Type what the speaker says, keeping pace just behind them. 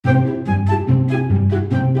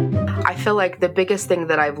feel like the biggest thing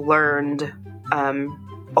that I've learned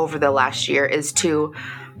over the last year is to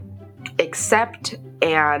accept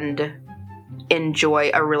and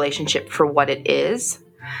enjoy a relationship for what it is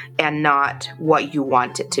and not what you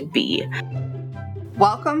want it to be.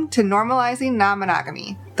 Welcome to Normalizing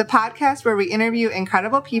Non-Monogamy, the podcast where we interview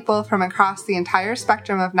incredible people from across the entire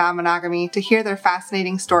spectrum of non-monogamy to hear their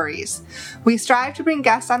fascinating stories. We strive to bring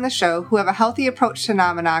guests on the show who have a healthy approach to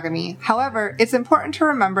non-monogamy. However, it's important to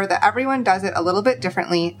remember that everyone does it a little bit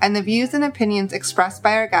differently, and the views and opinions expressed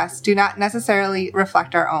by our guests do not necessarily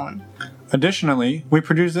reflect our own. Additionally, we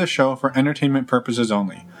produce this show for entertainment purposes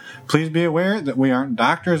only. Please be aware that we aren't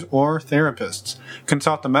doctors or therapists.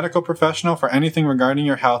 Consult a medical professional for anything regarding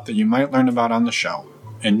your health that you might learn about on the show.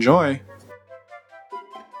 Enjoy!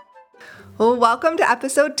 Well, welcome to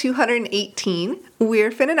episode 218.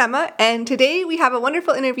 We're Finn and Emma, and today we have a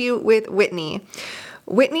wonderful interview with Whitney.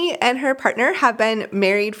 Whitney and her partner have been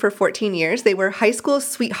married for 14 years. They were high school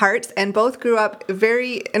sweethearts and both grew up in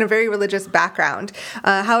a very religious background.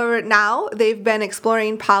 However, now they've been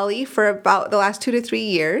exploring poly for about the last 2 to 3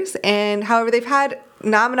 years, and however, they've had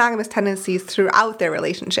non-monogamous tendencies throughout their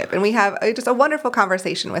relationship. And we have just a wonderful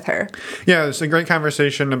conversation with her. Yeah, it's a great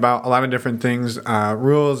conversation about a lot of different things,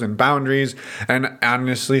 rules and boundaries, and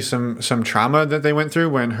honestly some trauma that they went through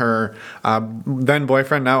when her then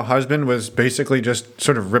boyfriend, now husband, was basically just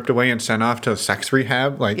sort of ripped away and sent off to sex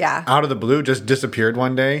rehab, out of the blue, just disappeared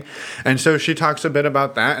one day. And so she talks a bit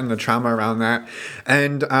about that and the trauma around that.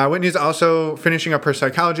 And Whitney's also finishing up her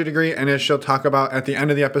psychology degree, and as she'll talk about at the end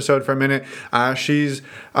of the episode for a minute, she's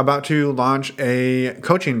about to launch a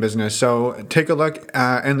coaching business. So take a look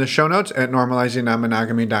in the show notes at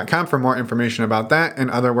normalizingnonmonogamy.com for more information about that and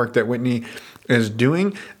other work that Whitney is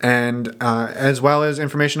doing, and as well as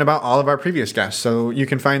information about all of our previous guests. So you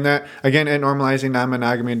can find that again at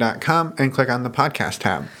normalizingnonmonogamy.com and click on the podcast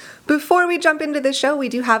tab. Before we jump into the show, we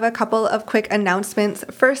do have a couple of quick announcements.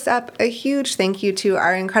 First up, a huge thank you to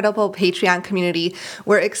our incredible Patreon community.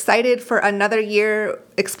 We're excited for another year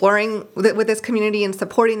exploring with this community and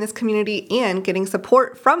supporting this community and getting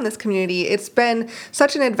support from this community. It's been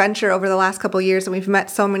such an adventure over the last couple of years, and we've met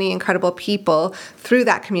so many incredible people through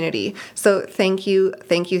that community. So thank you,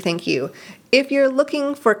 thank you, thank you. If you're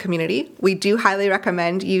looking for community, we do highly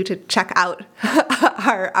recommend you to check out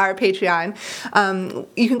our Patreon.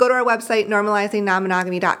 You can go to our website,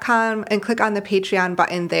 normalizingnonmonogamy.com, and click on the Patreon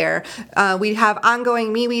button there. We have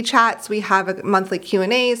ongoing MeWe chats, we have monthly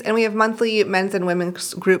Q&As, and we have monthly men's and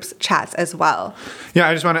women's groups chats as well. Yeah,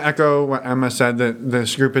 I just want to echo what Emma said, that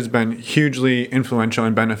this group has been hugely influential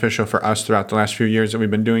and beneficial for us throughout the last few years that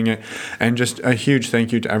we've been doing it. And just a huge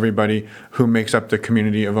thank you to everybody who makes up the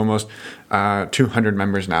community of almost 200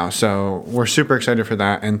 members now. So we're super excited for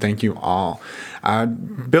that, and thank you all.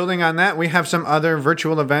 Building on that, we have some other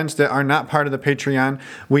virtual events that are not part of the Patreon.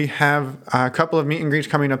 We have a couple of meet and greets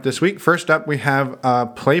coming up this week. First up, we have a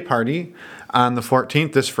play party on the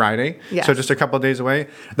 14th, this Friday. Yes. So just a couple of days away.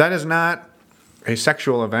 That is not a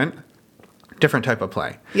sexual event. Different type of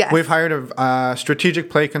play. Yes. We've hired a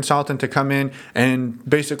strategic play consultant to come in and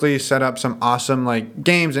basically set up some awesome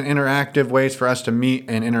games and interactive ways for us to meet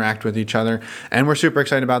and interact with each other. And we're super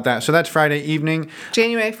excited about that. So that's Friday evening.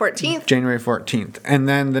 January 14th. January 14th. And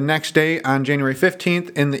then the next day on January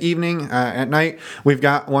 15th in the evening at night, we've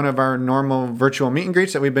got one of our normal virtual meet and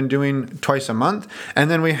greets that we've been doing twice a month.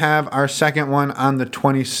 And then we have our second one on the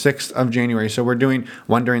 26th of January. So we're doing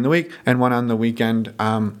one during the week and one on the weekend,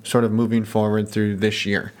 sort of moving forward through this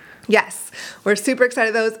year. Yes, we're super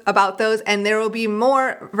excited about those, and there will be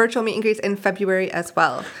more virtual meet and greets in February as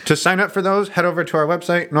well. To sign up for those, head over to our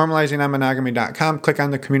website, normalizingnonmonogamy.com, click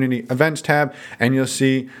on the community events tab, and you'll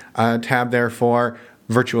see a tab there for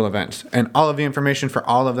virtual events. And all of the information for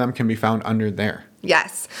all of them can be found under there.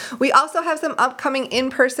 Yes. We also have some upcoming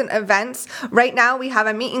in-person events. Right now, we have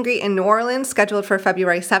a meet and greet in New Orleans scheduled for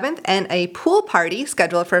February 7th and a pool party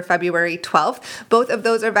scheduled for February 12th. Both of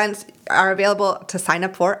those events are available to sign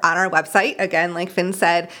up for on our website. Again, like Finn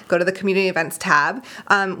said, go to the community events tab.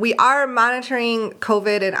 We are monitoring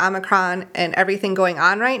COVID and Omicron and everything going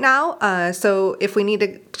on right now. So if we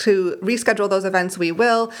need to reschedule those events, we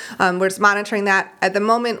will. We're just monitoring that. At the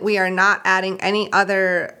moment, we are not adding any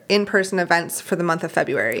other in-person events for the month of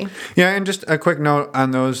February. Yeah, and just a quick note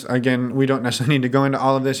on those. Again, we don't necessarily need to go into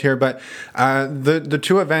all of this here, but the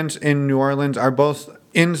two events in New Orleans are both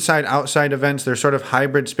inside outside events. They're sort of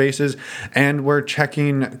hybrid spaces, and we're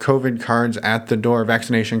checking COVID cards at the door,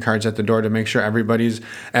 vaccination cards at the door, to make sure everybody's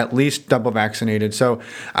at least double vaccinated. So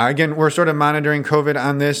again, we're sort of monitoring COVID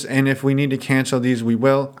on this, and if we need to cancel these, we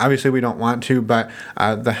will. Obviously we don't want to, but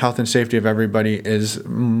the health and safety of everybody is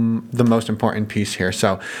the most important piece here.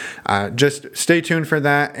 So just stay tuned for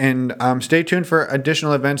that, and stay tuned for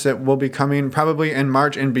additional events that will be coming probably in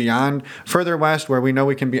March and beyond, further west, where we know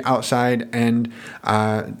we can be outside and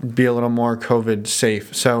be a little more COVID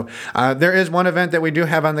safe. So there is one event that we do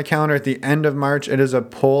have on the calendar at the end of March. It is a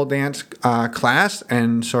pole dance class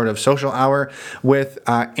and sort of social hour with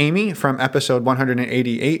Amy from episode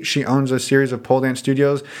 188. She owns a series of pole dance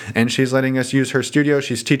studios, and she's letting us use her studio.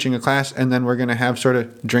 She's teaching a class, and then we're going to have sort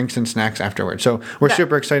of drinks and snacks afterwards. So we're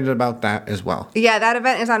super excited about that as well. Yeah, that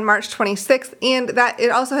event is on March 26th, and that it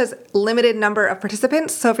also has limited number of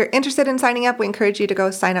participants. So if you're interested in signing up, we encourage you to go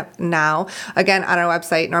sign up now. Again, on our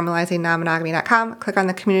website, normalizingnonmonogamy.com, click on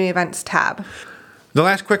the community events tab. The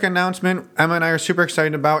last quick announcement Emma and I are super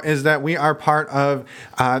excited about is that we are part of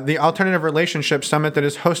the Alternative Relationship Summit that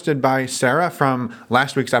is hosted by Sarah from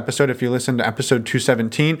last week's episode. If you listen to episode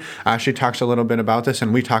 217, she talks a little bit about this,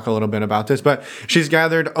 and we talk a little bit about this. But she's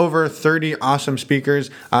gathered over 30 awesome speakers,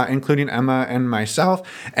 including Emma and myself,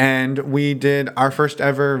 and we did our first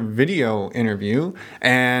ever video interview,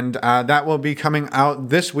 and that will be coming out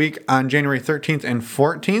this week on January 13th and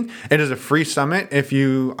 14th. It is a free summit if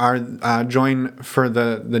you are join for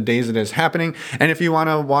the days it is happening. And if you want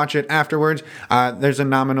to watch it afterwards, there's a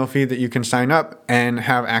nominal fee that you can sign up and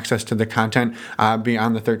have access to the content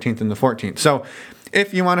beyond the 13th and the 14th. So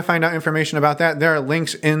if you want to find out information about that, there are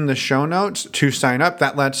links in the show notes to sign up.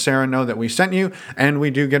 That lets Sarah know that we sent you, and we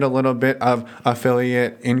do get a little bit of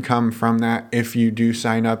affiliate income from that if you do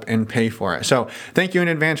sign up and pay for it. So thank you in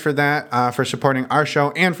advance for that, for supporting our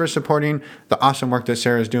show and for supporting the awesome work that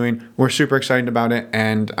Sarah is doing. We're super excited about it,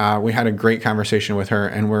 and we had a great conversation with her,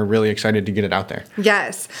 and we're really excited to get it out there.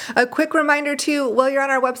 Yes. A quick reminder, too, while you're on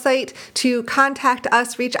our website, to contact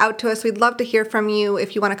us, reach out to us. We'd love to hear from you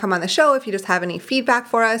if you want to come on the show, if you just have any feedback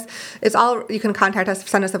for us. It's all, you can contact us,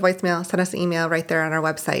 send us a voicemail, send us an email right there on our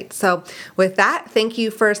website. So with that, thank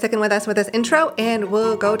you for sticking with us with this intro, and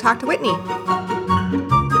we'll go talk to Whitney.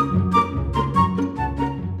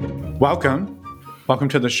 Welcome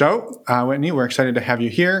to the show, Whitney. We're excited to have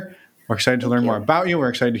you here. We're excited to learn more about you. We're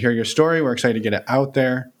excited to hear your story. We're excited to get it out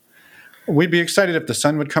there. We'd be excited if the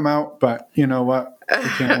sun would come out, but you know what?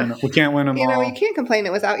 We can't win them all. You can't complain.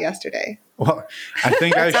 It was out yesterday. Well, I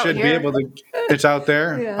think I should be able to. It's out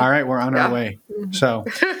there. Yeah. All right, we're on our way. So,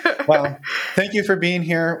 well, thank you for being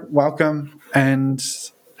here. Welcome, and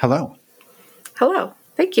hello. Hello.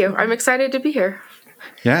 Thank you. I'm excited to be here.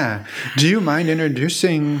 Yeah. Do you mind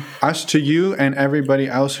introducing us to you and everybody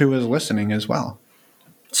else who is listening as well?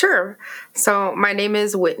 Sure. So my name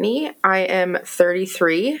is Whitney. I am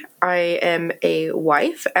 33. I am a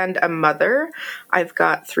wife and a mother. I've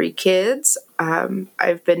got 3 kids.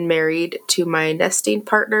 I've been married to my nesting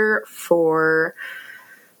partner for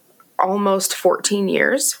almost 14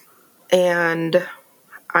 years, and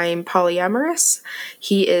I'm polyamorous.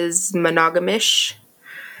 He is monogamish,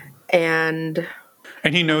 and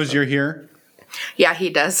he knows you're here? Yeah, he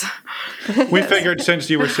does. We figured since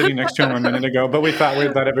you were sitting next to him a minute ago, but we thought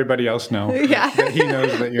we'd let everybody else know that he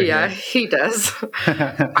knows that you're here. Yeah, he does.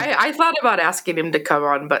 I thought about asking him to come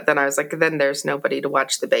on, but then I was like, then there's nobody to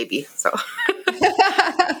watch the baby. So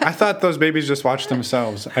I thought those babies just watch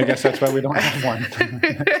themselves. I guess that's why we don't have one.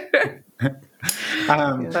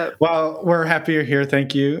 Well, we're happy you're here.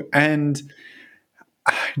 Thank you. And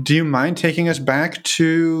do you mind taking us back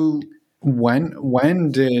to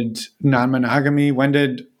when did non-monogamy, when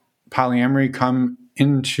did polyamory come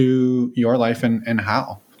into your life, and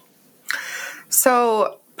how?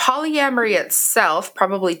 So polyamory itself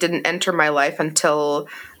probably didn't enter my life until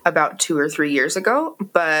about 2 or 3 years ago.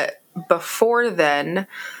 But before then,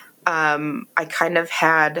 I kind of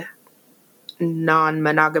had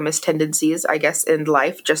non-monogamous tendencies, I guess, in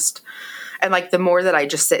life. And like the more that I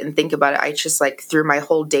just sit and think about it, I just like through my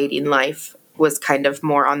whole dating life was kind of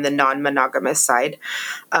more on the non-monogamous side.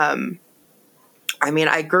 I mean,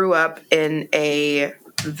 I grew up in a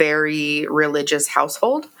very religious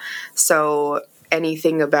household, so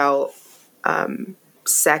anything about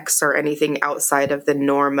sex or anything outside of the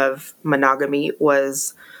norm of monogamy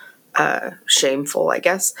was shameful, I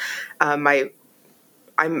guess. I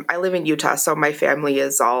live in Utah, so my family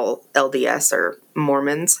is all LDS or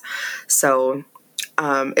Mormons, so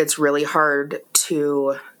it's really hard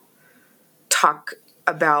to talk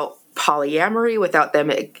about polyamory without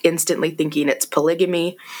them instantly thinking it's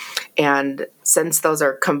polygamy. And since those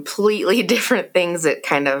are completely different things, it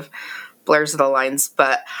kind of blurs the lines.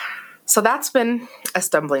 But so that's been a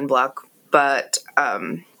stumbling block. But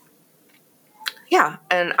yeah,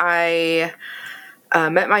 and I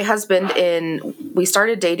met my husband we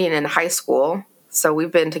started dating in high school. So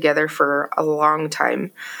we've been together for a long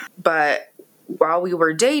time. But while we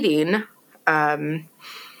were dating, I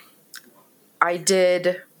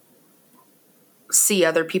did see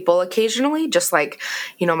other people occasionally, just like,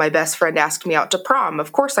 my best friend asked me out to prom.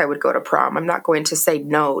 Of course I would go to prom. I'm not going to say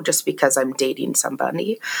no just because I'm dating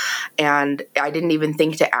somebody. And I didn't even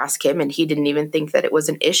think to ask him, and he didn't even think that it was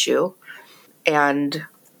an issue. And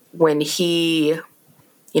when he,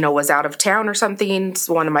 was out of town or something,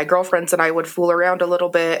 one of my girlfriends and I would fool around a little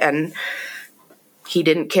bit, and he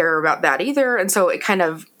didn't care about that either. And so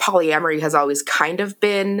polyamory has always kind of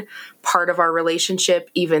been part of our relationship,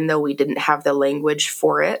 even though we didn't have the language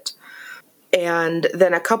for it. And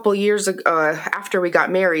then a couple years ago, after we got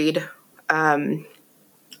married,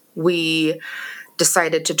 we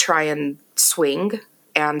decided to try and swing.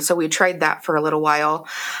 And so we tried that for a little while.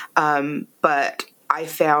 But I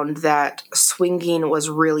found that swinging was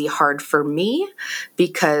really hard for me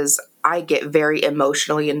because I get very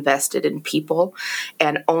emotionally invested in people,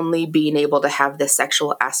 and only being able to have the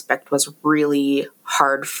sexual aspect was really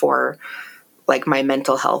hard for like my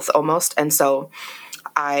mental health almost. And so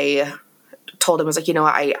I told him, I was like,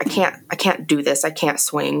 I can't do this. I can't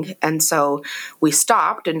swing. And so we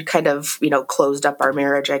stopped and kind of, closed up our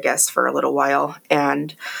marriage, I guess, for a little while.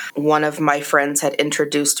 And one of my friends had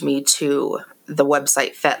introduced me to the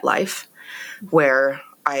website FetLife, where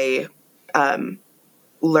I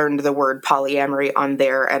learned the word polyamory on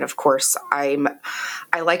there. And of course, I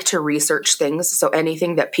like to research things. So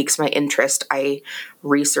anything that piques my interest, I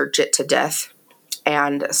research it to death.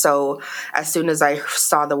 And so as soon as I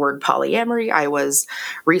saw the word polyamory, I was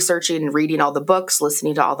researching and reading all the books,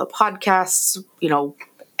 listening to all the podcasts,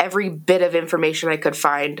 every bit of information I could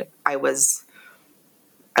find, I was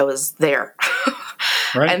there.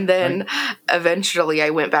 Right, and then eventually I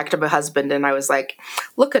went back to my husband and I was like,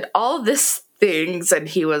 look at all this things. And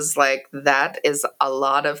he was like, that is a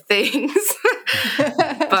lot of things.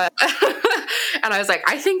 But, and I was like,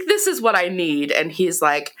 I think this is what I need. And he's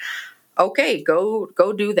like, okay, go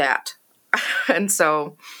do that. And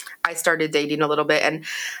so I started dating a little bit,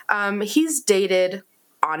 and he's dated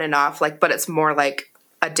on and off, but it's more like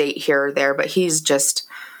a date here or there, but he's just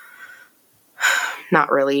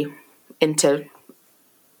not really into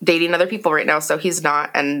dating other people right now. So he's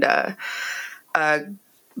not. And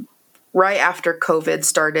right after COVID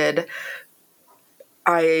started,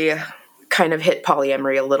 I kind of hit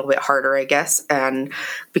polyamory a little bit harder, I guess. And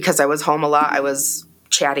because I was home a lot, I was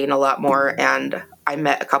chatting a lot more, and I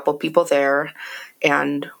met a couple people there,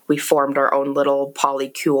 and we formed our own little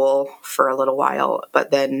polycule for a little while.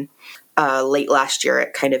 But then late last year,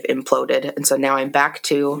 it kind of imploded. And so now I'm back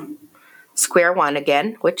to square one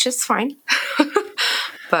again, which is fine.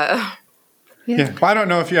 But yeah. Well, I don't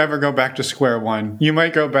know if you ever go back to square one. You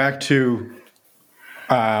might go back to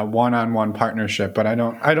one-on-one partnership, but I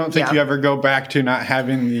don't think you ever go back to not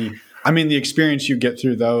having the experience you get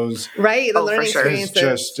through those. Right. The learning experience is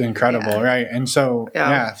just incredible. Right. And so,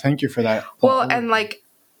 thank you for that. Well, and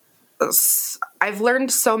I've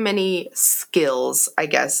learned so many skills, I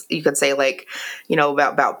guess you could say,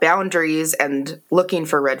 about boundaries and looking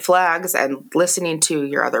for red flags and listening to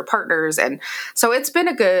your other partners. And so it's been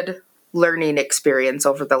a good learning experience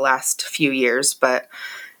over the last few years. But,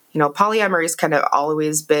 polyamory has kind of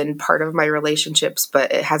always been part of my relationships,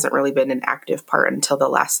 but it hasn't really been an active part until the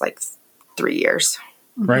last 3 years.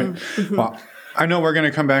 Right. Mm-hmm. Well, I know we're going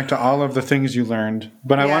to come back to all of the things you learned,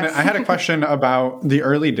 but I had a question about the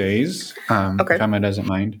early days. Okay. If Emma doesn't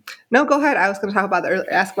mind. No, go ahead. I was going to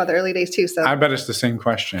ask about the early days too. So I bet it's the same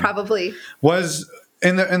question. Probably. Was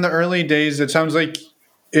in the early days, it sounds like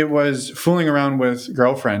it was fooling around with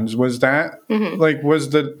girlfriends. Was that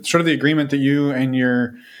was the sort of the agreement that you and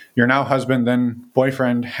your now husband, then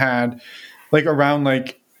boyfriend had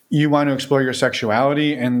around you want to explore your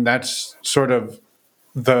sexuality, and that's sort of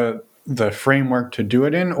the framework to do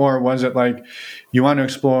it in? Or was it you want to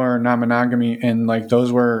explore non-monogamy and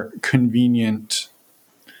those were convenient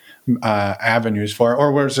avenues for it?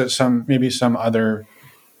 Or was it maybe some other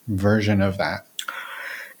version of that?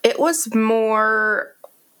 It was more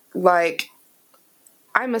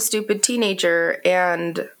I'm a stupid teenager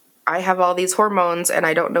and I have all these hormones and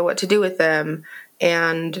I don't know what to do with them,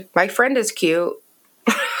 and my friend is cute.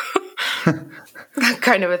 That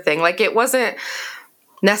kind of a thing. It wasn't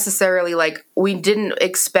necessarily like we didn't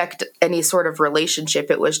expect any sort of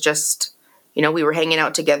relationship. It was just, we were hanging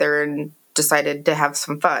out together and decided to have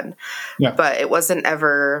some fun. Yeah. But it wasn't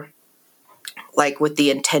ever like with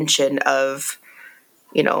the intention of,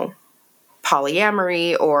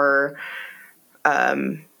 polyamory or,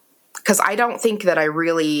 because I don't think that I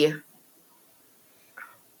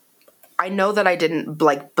know that I didn't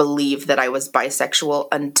like believe that I was bisexual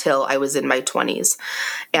until I was in my 20s.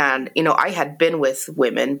 And, I had been with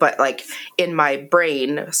women, but like in my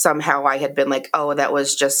brain, somehow I had been like, oh, that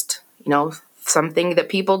was just, something that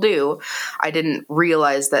people do. I didn't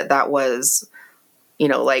realize that that was,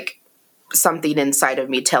 like something inside of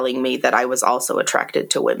me telling me that I was also attracted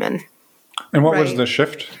to women. And what was the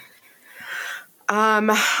shift?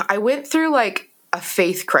 I went through like a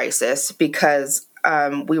faith crisis because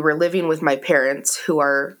we were living with my parents who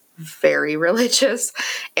are very religious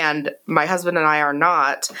and my husband and I are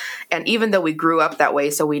not. And even though we grew up that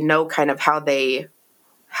way, so we know kind of how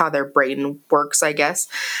their brain works, I guess.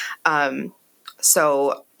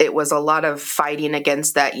 So it was a lot of fighting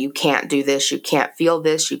against that. You can't do this. You can't feel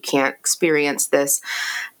this. You can't experience this,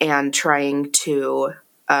 and trying to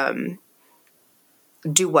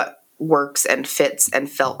do what works and fits and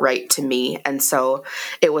felt right to me. And so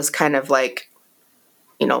it was kind of like,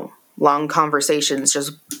 long conversations,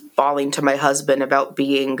 just bawling to my husband about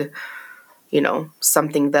being,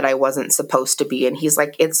 something that I wasn't supposed to be. And he's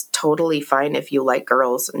like, it's totally fine if you like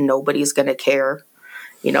girls. Nobody's going to care.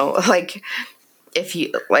 Like if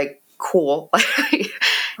you like, cool.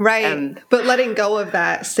 Right. But letting go of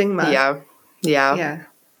that stigma. Yeah. Yeah.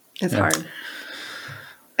 It's hard.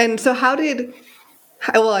 And so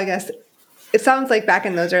I guess it sounds like back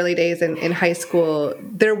in those early days in high school,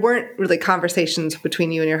 there weren't really conversations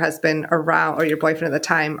between you and your husband or your boyfriend at the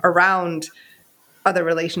time around other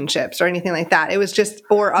relationships or anything like that. It was just,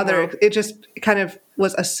 it just kind of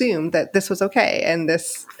was assumed that this was okay. And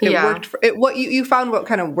worked you found what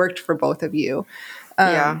kind of worked for both of you.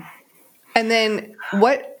 And then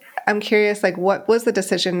I'm curious, like what was the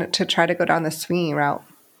decision to try to go down the swinging route?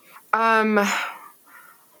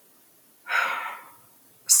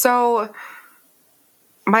 So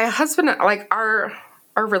my husband, like our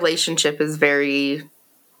relationship is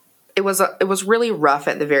it was really rough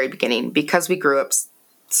at the very beginning because we grew up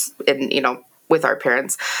with our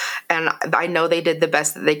parents, and I know they did the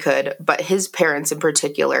best that they could, but his parents in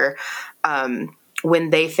particular, when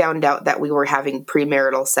they found out that we were having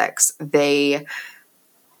premarital sex, they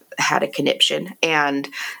had a conniption and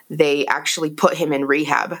they actually put him in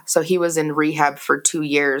rehab. So he was in rehab for 2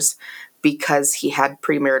 years because he had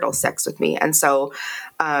premarital sex with me. And so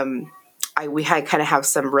we had kind of have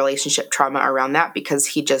some relationship trauma around that because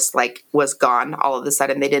he just like was gone all of a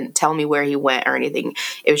sudden. They didn't tell me where he went or anything.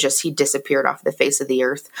 It was just he disappeared off the face of the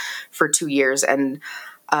earth for 2 years. And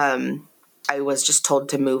I was just told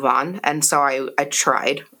to move on. And so I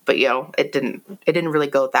tried, but it didn't really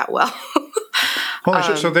go that well. Holy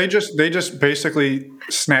shit. So they just basically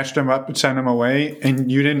snatched him up and sent him away,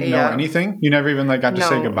 and you didn't know anything? You never even like got to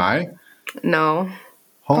say goodbye? No.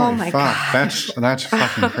 Holy fuck. Gosh. That's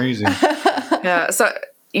fucking crazy. Yeah. So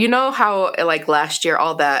how like last year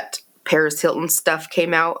all that Paris Hilton stuff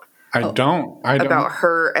came out? I don't. About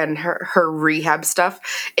her and her rehab stuff.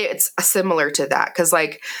 It's similar to that because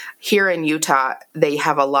like here in Utah, they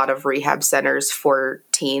have a lot of rehab centers for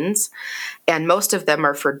teens, and most of them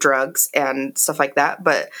are for drugs and stuff like that.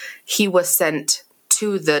 But he was sent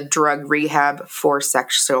to the drug rehab for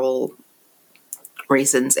sexual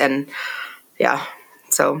reasons, and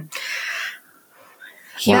so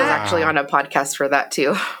he was actually on a podcast for that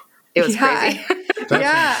too. It was crazy.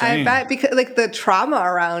 I bet, because like the trauma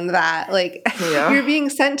around that, like you're being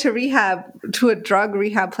sent to rehab, to a drug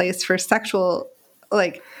rehab place for sexual,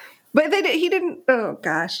 like, but he didn't. Oh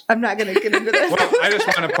gosh, I'm not going to get into this. Well, I just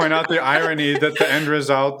want to point out the irony that the end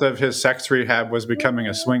result of his sex rehab was becoming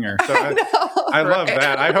a swinger. So I love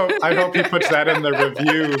that. I hope he puts that in the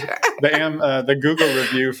review, the Google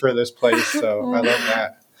review for this place. So I love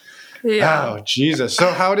that. Yeah. Oh, Jesus.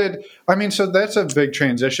 So so that's a big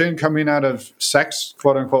transition coming out of sex,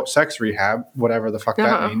 quote unquote, sex rehab, whatever the fuck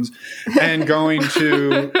that means, and going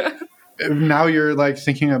to, now you're like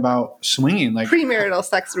thinking about swinging, like premarital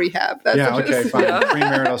sex rehab. That's okay, fine. Yeah.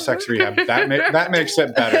 Premarital sex rehab. That makes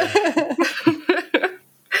it better.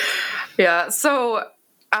 Yeah. So,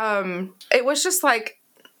 it was just like,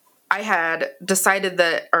 I had decided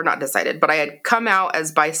that, or not decided, but I had come out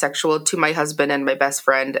as bisexual to my husband and my best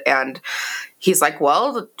friend. And he's like,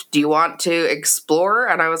 well, do you want to explore?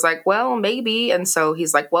 And I was like, well, maybe. And so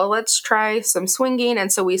he's like, well, let's try some swinging.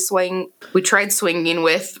 And so we tried swinging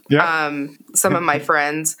with some of my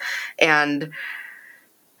friends. And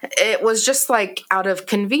it was just like out of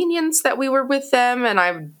convenience that we were with them,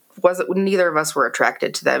 and neither of us were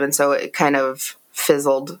attracted to them, and so it kind of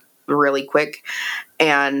fizzled really quick.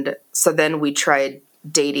 And so then we tried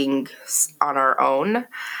dating on our own,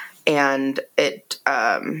 and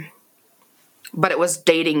but it was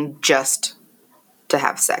dating just to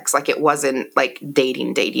have sex. Like, it wasn't like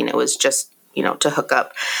dating. It was just, to hook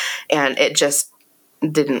up, and it just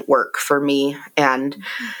didn't work for me. And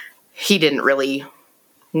he didn't really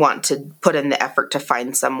want to put in the effort to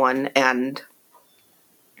find someone. And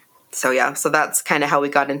so that's kind of how we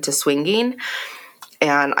got into swinging.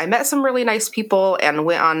 And I met some really nice people and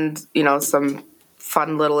went on, some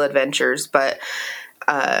fun little adventures, but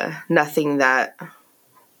nothing that,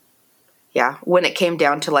 when it came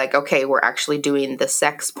down to like, okay, we're actually doing the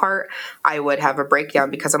sex part, I would have a breakdown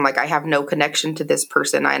because I'm like, I have no connection to this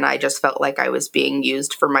person. And I just felt like I was being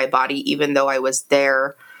used for my body, even though I was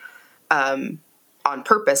there on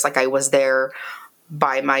purpose. Like, I was there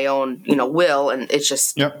by my own, will. And it's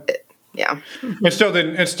just,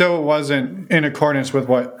 It still wasn't in accordance with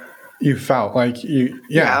what you felt like.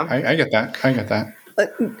 I get that.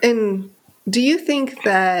 And do you think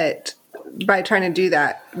that by trying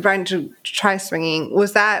to try swinging,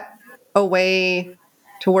 was that a way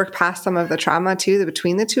to work past some of the trauma too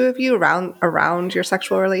between the two of you around your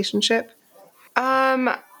sexual relationship?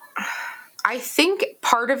 I think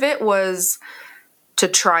part of it was to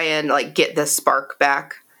try and like get the spark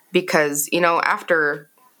back, because after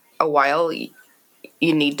a while you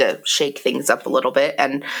need to shake things up a little bit.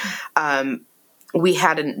 And we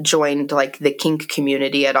hadn't joined like the kink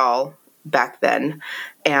community at all back then,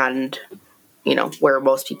 and where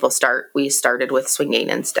most people start, we started with swinging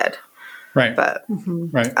instead. Right. But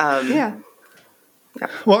right.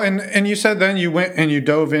 Well, and you said then you went and you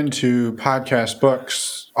dove into podcast,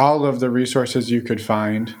 books, all of the resources you could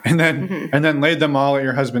find, and then laid them all at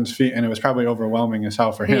your husband's feet, and it was probably overwhelming as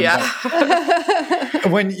hell for him.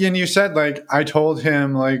 When you said like, I told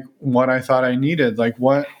him like what I thought I needed, like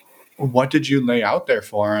what did you lay out there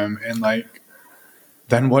for him? And like,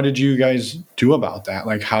 then what did you guys do about that?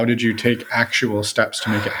 Like, how did you take actual steps to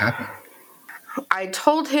make it happen? I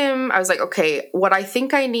told him, I was like, okay, what I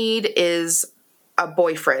think I need is a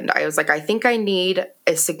boyfriend. I was like, I think I need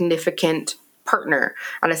a significant partner.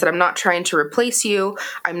 And I said, I'm not trying to replace you.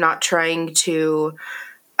 I'm not trying to,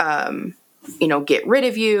 get rid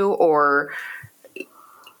of you or,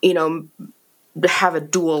 have a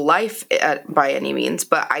dual life by any means.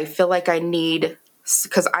 But I feel like I need,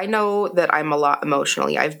 because I know that I'm a lot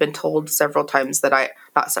emotionally. I've been told several times that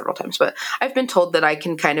I've been told that I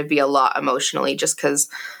can kind of be a lot emotionally just because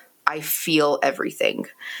I feel everything.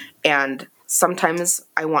 And sometimes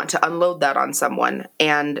I want to unload that on someone.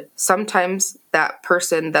 And sometimes that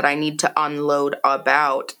person that I need to unload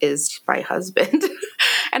about is my husband.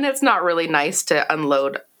 And it's not really nice to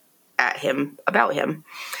unload at him about him.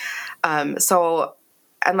 And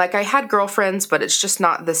like, I had girlfriends, but it's just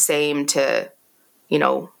not the same to,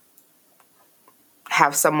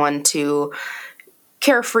 have someone to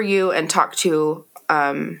care for you and talk to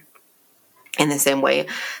in the same way.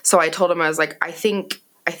 So I told him, I was like, I think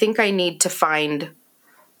I need to find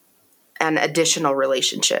an additional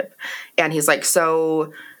relationship. And he's like,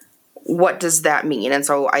 so what does that mean? And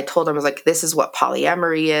so I told him, I was like, this is what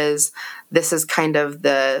polyamory is. This is kind of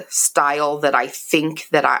the style that I think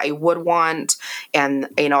that I would want. And,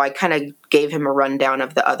 I kind of gave him a rundown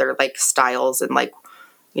of the other like styles and like,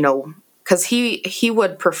 because he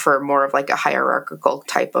would prefer more of like a hierarchical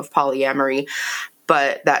type of polyamory,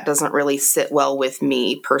 but that doesn't really sit well with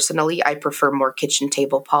me personally. I prefer more kitchen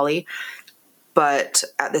table poly. But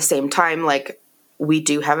at the same time, like, we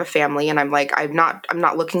do have a family, and I'm like, I'm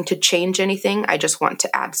not looking to change anything. I just want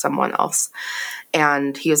to add someone else.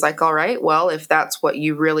 And he was like, all right, well, if that's what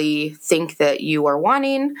you really think that you are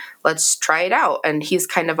wanting, let's try it out. And he's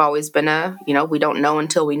kind of always been a, we don't know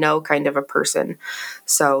until we know kind of a person.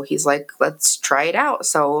 So he's like, let's try it out.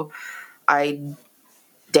 So I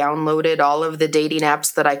downloaded all of the dating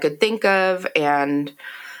apps that I could think of and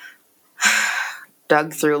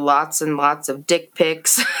dug through lots and lots of dick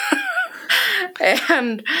pics.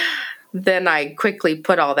 And then I quickly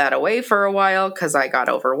put all that away for a while because I got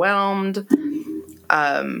overwhelmed.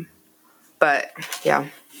 But yeah,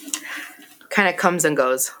 kind of comes and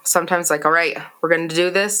goes. Sometimes like, all right, we're going to do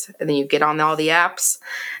this. And then you get on all the apps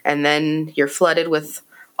and then you're flooded with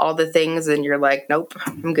all the things and you're like, nope,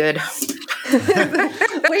 I'm good.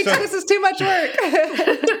 Wait, this is too much work.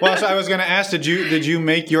 Well, so I was going to ask, did you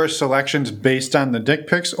make your selections based on the dick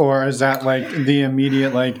pics, or is that like the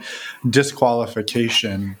immediate like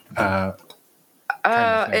disqualification?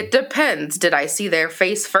 It depends. Did I see their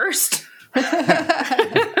face first?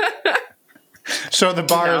 So the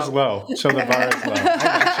bar is No. low. I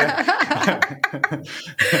gotcha.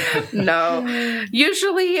 No.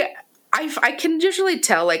 Usually, I can usually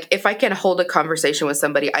tell, like, if I can hold a conversation with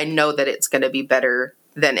somebody, I know that it's going to be better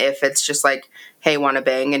than if it's just like, hey, want to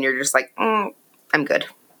bang? And you're just like, I'm good.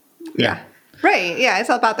 Yeah. Right. Yeah.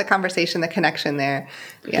 It's all about the conversation, the connection there.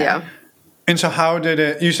 Yeah. And so how did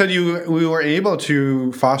it, you said we were able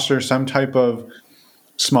to foster some type of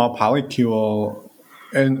small polycule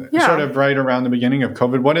and Yeah. sort of right around the beginning of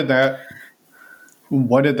COVID. What did that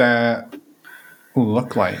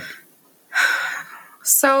look like?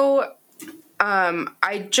 So,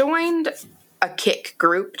 I joined a Kik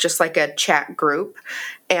group, just like a chat group,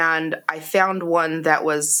 and I found one that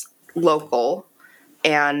was local,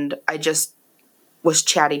 and I just was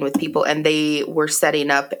chatting with people, and they were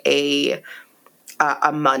setting up a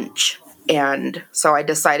munch, and so I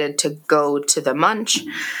decided to go to the munch,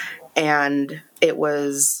 and it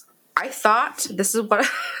was, I thought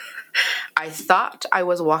I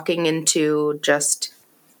was walking into just,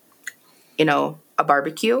 a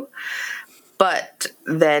barbecue, but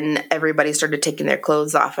then everybody started taking their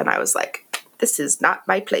clothes off, and I was like, this is not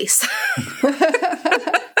my place.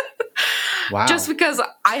 Wow. Just because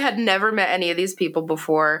I had never met any of these people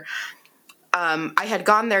before. I had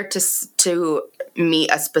gone there to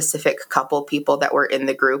meet a specific couple people that were in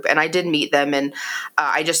the group, and I did meet them, and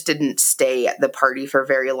I just didn't stay at the party for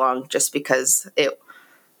very long just because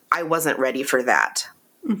I wasn't ready for that.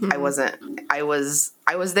 Mm-hmm. I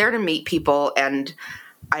was there to meet people, and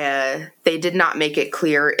they did not make it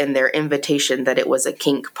clear in their invitation that it was a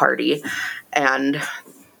kink party, and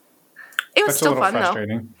it was still fun though.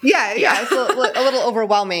 Yeah, it's a little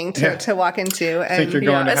overwhelming to walk into. And I think you're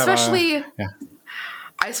going to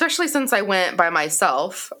especially since I went by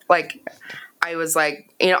myself. Like, I was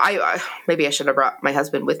like, I maybe I should have brought my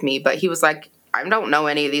husband with me, but he was like, I don't know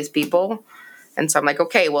any of these people. And so I'm like,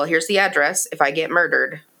 okay, well, here's the address. If I get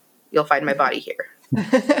murdered, you'll find my body here.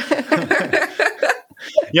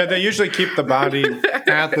 Yeah, they usually keep the body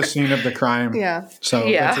at the scene of the crime. Yeah. So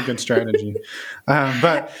that's a good strategy.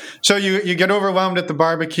 But so you get overwhelmed at the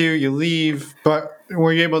barbecue, you leave, but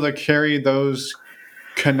were you able to carry those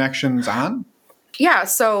connections on? Yeah,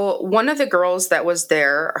 so one of the girls that was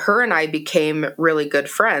there, her and I became really good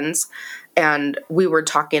friends, and we were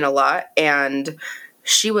talking a lot, and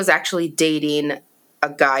she was actually dating a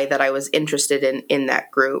guy that I was interested in that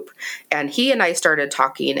group. And he and I started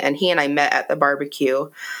talking, and he and I met at the barbecue.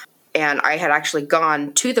 And I had actually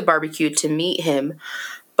gone to the barbecue to meet him.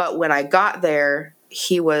 But when I got there,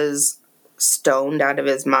 he was stoned out of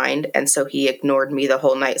his mind. And so he ignored me the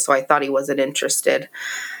whole night. So I thought he wasn't interested.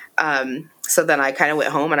 So then I kind of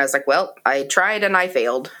went home, and I was like, well, I tried and I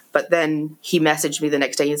failed. But then he messaged me the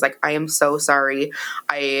next day. He's like, I am so sorry.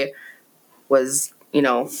 I was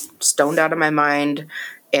stoned out of my mind,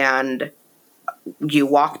 and you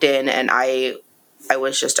walked in, and I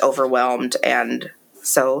was just overwhelmed. And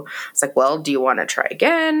so it's like, well, do you want to try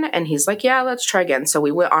again? And he's like, yeah, let's try again. So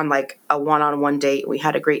we went on like a one-on-one date. We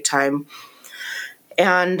had a great time.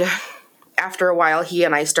 And after a while, he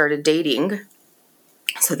and I started dating.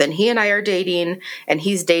 So then he and I are dating, and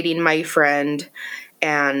he's dating my friend,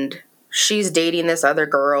 and she's dating this other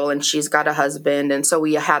girl, and she's got a husband. And so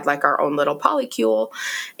we had like our own little polycule,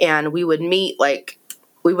 and we would meet, like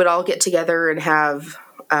we would all get together and have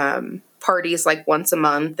parties like once a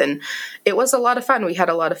month. And it was a lot of fun. We had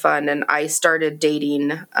a lot of fun. And I started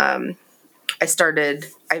dating. I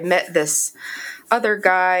met this other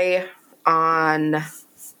guy on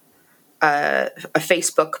a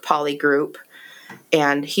Facebook poly group,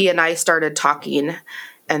 and he and I started talking.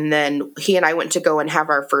 And then he and I went to go and have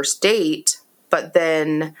our first date, but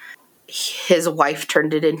then his wife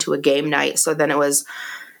turned it into a game night. So then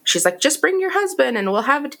she's like, just bring your husband and we'll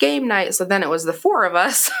have a game night. So then it was the four of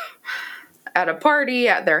us at a party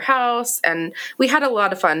at their house, and we had a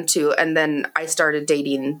lot of fun too. And then I started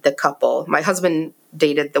dating the couple. My husband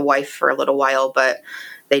dated the wife for a little while, but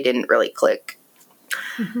they didn't really click.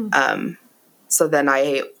 Mm-hmm. So then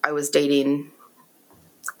I was dating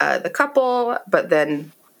the couple, but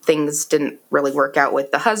then things didn't really work out with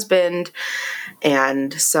the husband.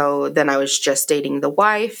 And so then I was just dating the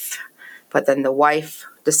wife, but then the wife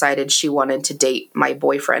decided she wanted to date my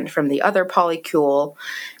boyfriend from the other polycule,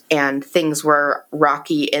 and things were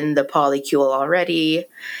rocky in the polycule already.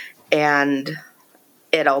 And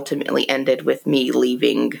it ultimately ended with me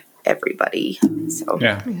leaving everybody. So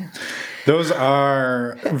yeah. Those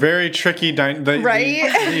are very tricky. Right?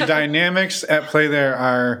 The dynamics at play there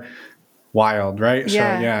are wild, right?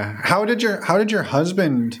 Yeah. So yeah. How did your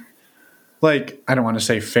husband, like, I don't want to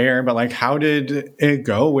say fair, but like, how did it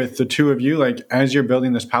go with the two of you, like, as you're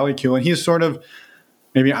building this polycule? And he's sort of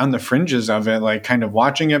maybe on the fringes of it, like kind of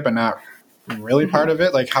watching it, but not really part of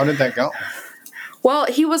it? Like, how did that go? Well,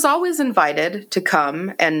 he was always invited to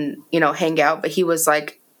come and, hang out, but he was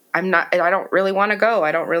like, I don't really want to go.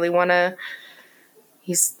 I don't really want to,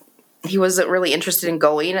 he wasn't really interested in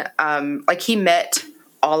going. Like he met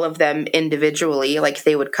all of them individually, like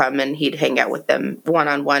they would come and he'd hang out with them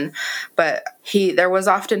one-on-one. But there was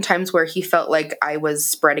often times where he felt like I was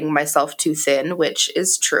spreading myself too thin, which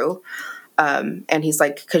is true. And he's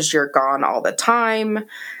like, 'cause you're gone all the time.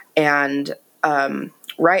 And,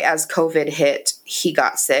 right as COVID hit, he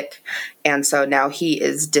got sick. And so now he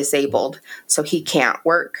is disabled, so he can't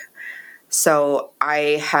work. So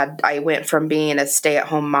I went from being a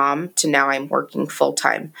stay-at-home mom to now I'm working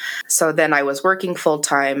full-time. So then I was working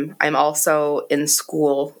full-time. I'm also in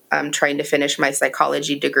school. I'm trying to finish my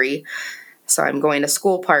psychology degree. So I'm going to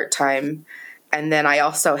school part-time. And then I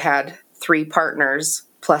also had 3 partners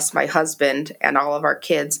plus my husband and all of our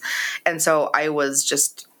kids. And so I was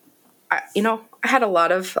just, I had a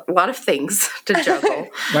lot of things to juggle.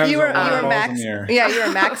 You were maxed. Yeah, you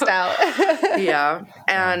were maxed out. Yeah.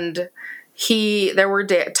 And there were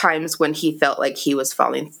times when he felt like he was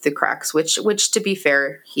falling through the cracks, which to be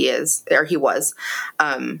fair, he was.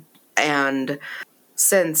 And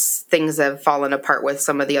since things have fallen apart with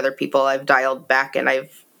some of the other people, I've dialed back and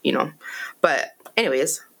but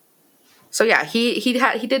anyways. So yeah, he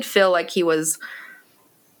did feel like he was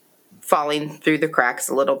falling through the cracks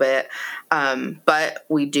a little bit. But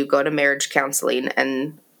we do go to marriage counseling,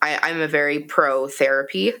 and I'm a very pro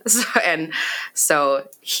therapy. And so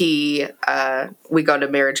we go to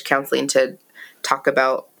marriage counseling to talk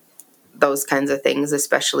about those kinds of things,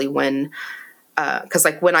 especially when, 'cause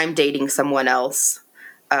like when I'm dating someone else,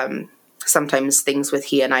 sometimes things with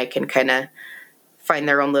he and I can kind of find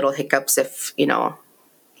their own little hiccups if,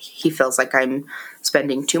 he feels like I'm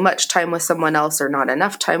spending too much time with someone else or not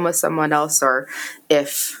enough time with someone else, or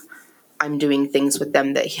if I'm doing things with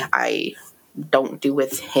them that I don't do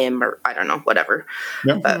with him, or I don't know, whatever.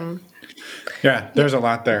 Yep. Yeah, there's a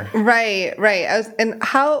lot there. Right. And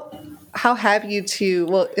how have you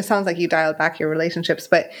well, it sounds like you dialed back your relationships,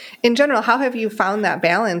 but in general, how have you found that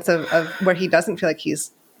balance of where he doesn't feel like he's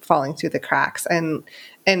falling through the cracks and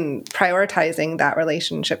prioritizing that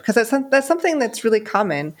relationship? Because that's something that's really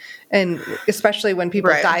common, and especially when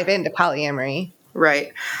people dive into polyamory.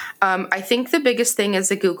 Right. I think the biggest thing is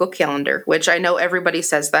the Google Calendar, which I know everybody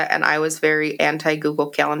says that, and I was very anti-Google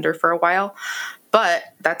Calendar for a while, but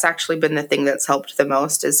that's actually been the thing that's helped the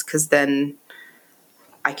most, is because then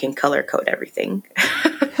I can color code everything.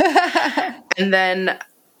 And then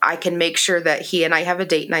I can make sure that he and I have a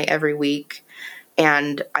date night every week.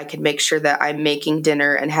 And I can make sure that I'm making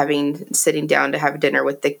dinner and sitting down to have dinner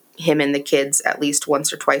with him and the kids at least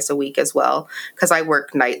once or twice a week as well. Because I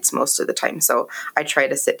work nights most of the time. So I try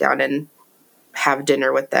to sit down and have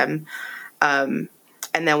dinner with them. And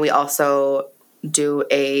then we also do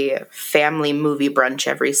a family movie brunch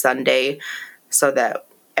every Sunday so that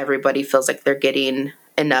everybody feels like they're getting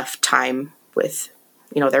enough time with,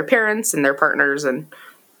 their parents and their partners and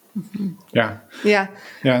Yeah,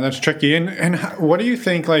 that's tricky. And what do you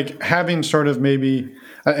think, like having sort of maybe,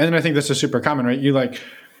 and I think this is super common, right? You like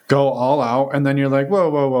go all out and then you're like,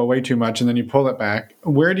 whoa, way too much. And then you pull it back.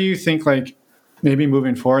 Where do you think, like maybe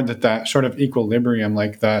moving forward, that sort of equilibrium,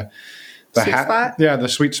 like the sweet spot? Yeah, the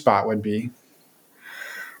sweet spot would be?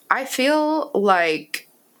 I feel like,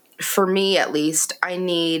 for me at least, I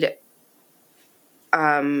need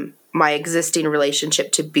my existing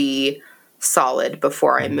relationship to be solid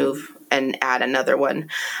before I move and add another one.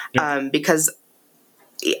 Because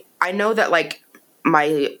I know that like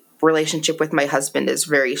my relationship with my husband is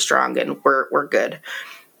very strong and we're good.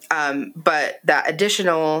 But that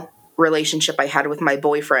additional relationship I had with my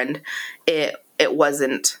boyfriend, it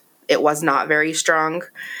was not very strong.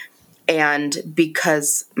 And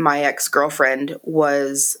because my ex-girlfriend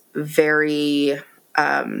was very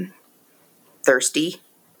thirsty,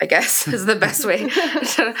 I guess is the best way.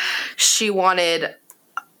 She wanted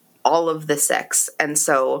all of the sex. And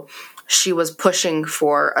so she was pushing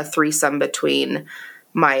for a threesome between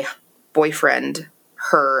my boyfriend,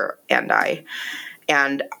 her, and I.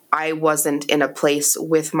 And I wasn't in a place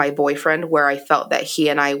with my boyfriend where I felt that he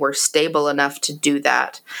and I were stable enough to do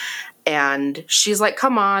that. And she's like,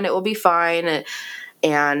 come on, it will be fine.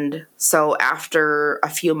 And so after a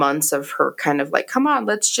few months of her kind of like, come on,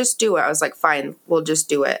 let's just do it, I was like, fine, we'll just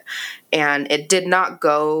do it. And it did not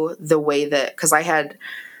go the way that, because I had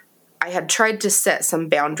tried to set some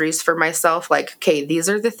boundaries for myself, like, okay, these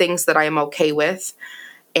are the things that I am okay with.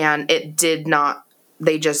 And it did not,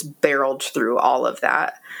 they just barreled through all of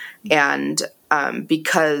that. And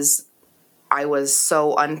because I was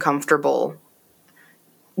so uncomfortable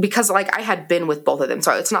because like I had been with both of them.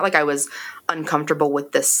 So it's not like I was uncomfortable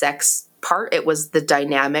with the sex part. It was the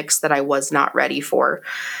dynamics that I was not ready for.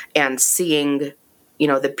 And seeing,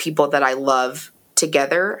 the people that I love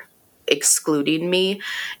together excluding me,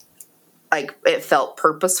 like it felt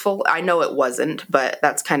purposeful. I know it wasn't, but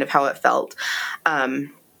that's kind of how it felt.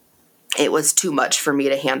 It was too much for me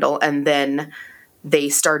to handle. And then they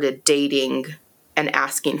started dating and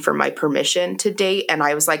asking for my permission to date. And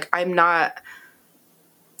I was like, that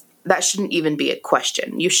shouldn't even be a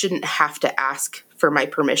question. You shouldn't have to ask for my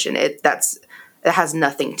permission. It has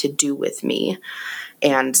nothing to do with me.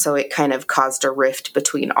 And so it kind of caused a rift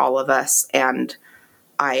between all of us. And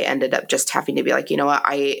I ended up just having to be like, you know what,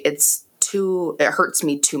 it hurts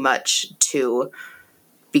me too much to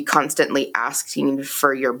be constantly asking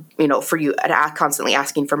for constantly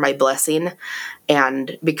asking for my blessing.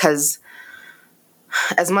 And because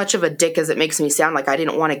as much of a dick as it makes me sound, like I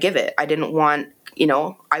didn't want to give it. I didn't want,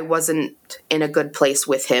 I wasn't in a good place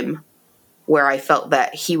with him where I felt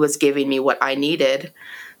that he was giving me what I needed.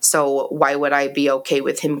 So why would I be okay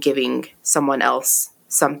with him giving someone else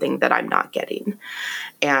something that I'm not getting?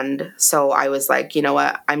 And so I was like, you know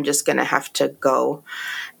what, I'm just going to have to go.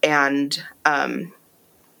 And,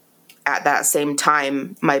 at that same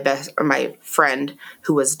time, my friend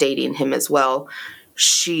who was dating him as well,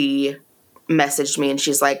 she messaged me and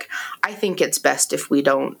she's like, I think it's best if we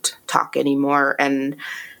don't talk anymore. And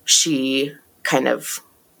she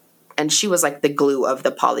was like the glue of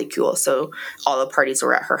the polycule. So all the parties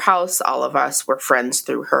were at her house. All of us were friends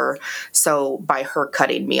through her. So by her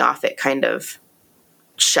cutting me off, it kind of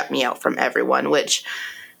shut me out from everyone, which,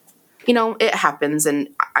 it happens, and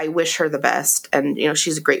I wish her the best. And,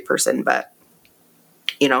 she's a great person, but,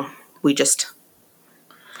 we just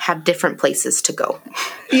had different places to go.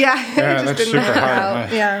 Yeah. That's super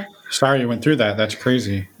hard. Yeah. Sorry you went through that. That's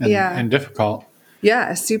crazy and difficult.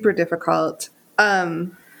 Yeah, super difficult.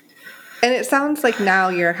 And it sounds like now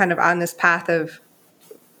you're kind of on this path of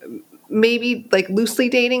maybe like loosely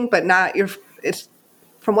dating, but not it's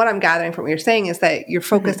from what I'm gathering from what you're saying is that you're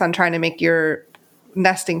focused on trying to make your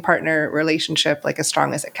nesting partner relationship like as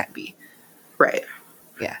strong as it can be. Right.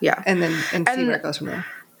 Yeah. Yeah. And see where it goes from there.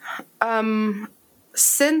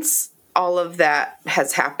 Since all of that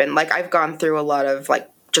has happened, like I've gone through a lot of like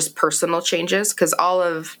just personal changes because all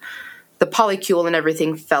of the polycule and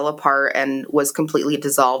everything fell apart and was completely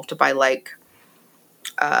dissolved by like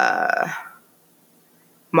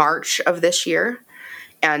March of this year.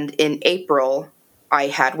 And in April, I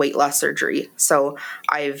had weight loss surgery. So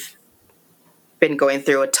I've been going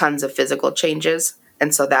through tons of physical changes.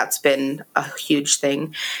 And so that's been a huge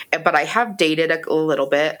thing. But I have dated a little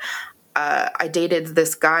bit. I dated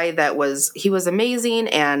this guy he was amazing.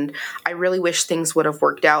 And I really wish things would have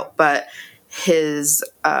worked out. But him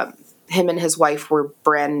and his wife were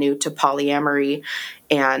brand new to polyamory.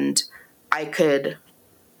 And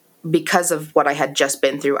because of what I had just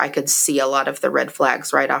been through, I could see a lot of the red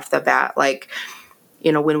flags right off the bat. Like,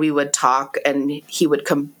 when we would talk and he would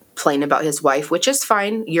complain about his wife, which is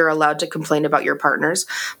fine. You're allowed to complain about your partners,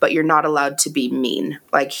 but you're not allowed to be mean.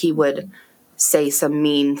 Like he would say some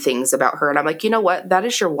mean things about her. And I'm like, you know what? That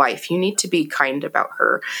is your wife. You need to be kind about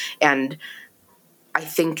her. And I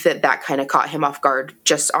think that kind of caught him off guard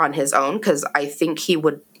just on his own. Cause I think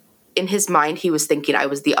in his mind, he was thinking I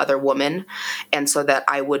was the other woman. And so that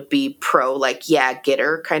I would be pro, like, yeah, get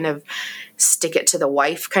her, kind of stick it to the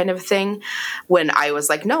wife kind of thing. When I was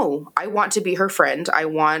like, no, I want to be her friend. I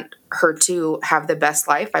want her to have the best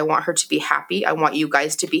life. I want her to be happy. I want you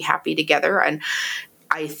guys to be happy together. And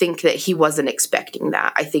I think that he wasn't expecting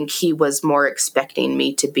that. I think he was more expecting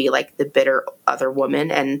me to be like the bitter other woman.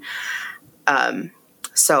 And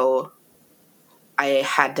so I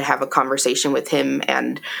had to have a conversation with him,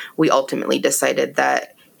 and we ultimately decided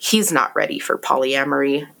that he's not ready for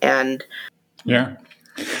polyamory. And yeah.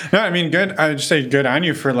 No, I mean, good. I would say good on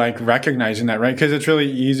you for like recognizing that, right? Because it's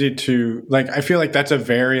really easy to like, I feel like that's a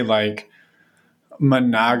very like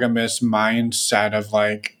monogamous mindset of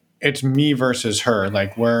like, it's me versus her.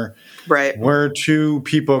 Like we're two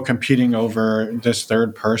people competing over this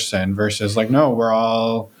third person versus like,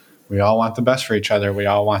 no, we all want the best for each other. We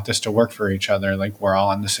all want this to work for each other. Like we're all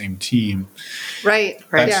on the same team. Right.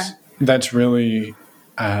 That's really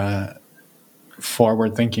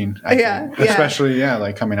forward thinking. I think. Especially,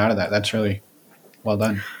 like coming out of that. That's really well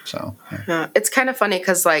done. So it's kind of funny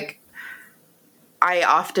because like I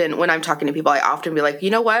often, when I'm talking to people, I often be like,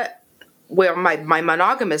 you know what? Where my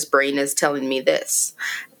monogamous brain is telling me this,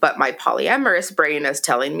 but my polyamorous brain is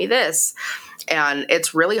telling me this. And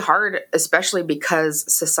it's really hard, especially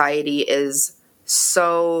because society is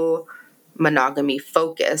so monogamy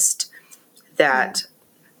focused that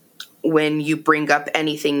when you bring up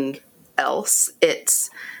anything else, it's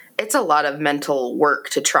a lot of mental work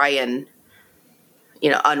to try and,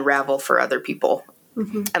 unravel for other people.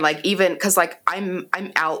 Mm-hmm. And like, even cause like I'm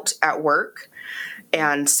out at work.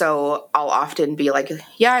 And so I'll often be like,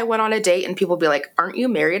 yeah, I went on a date, and people be like, aren't you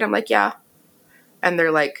married? I'm like, yeah. And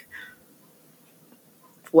they're like,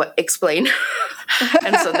 what? Explain.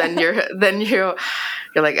 And so then you're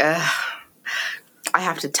like, I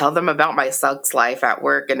have to tell them about my sex life at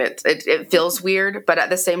work, and it feels weird, but at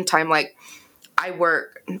the same time, like I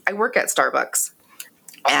work at Starbucks,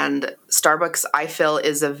 and Starbucks I feel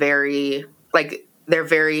is they're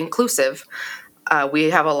very inclusive.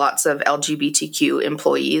 We have lots of LGBTQ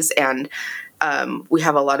employees, and we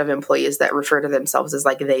have a lot of employees that refer to themselves as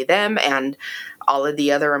like they, them, and all of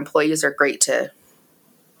the other employees are great to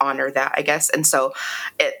honor that, I guess. And so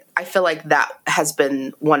I feel like that has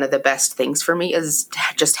been one of the best things for me, is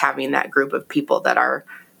just having that group of people that are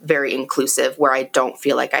very inclusive, where I don't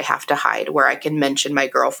feel like I have to hide, where I can mention my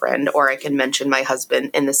girlfriend or I can mention my husband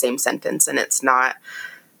in the same sentence, and it's not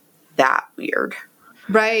that weird.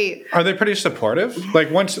 Right. Are they pretty supportive? Like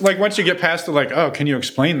once you get past the like, oh, can you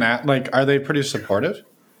explain that? Like, are they pretty supportive?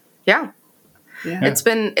 Yeah. Yeah. It's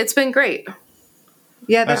been great.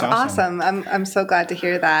 Yeah, that's awesome. I'm so glad to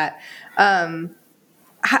hear that. And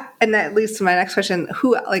that leads to my next question.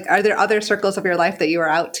 Are there other circles of your life that you are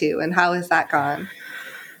out to, and how has that gone?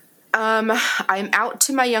 I'm out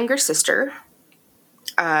to my younger sister,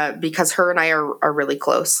 because her and I are really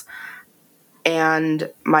close.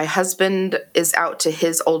 And my husband is out to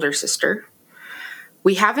his older sister.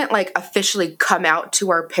 We haven't like officially come out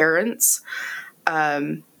to our parents.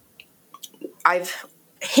 I've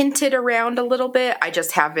hinted around a little bit. I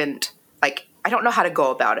just haven't, I don't know how to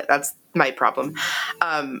go about it. That's my problem.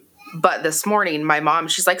 But this morning, my mom,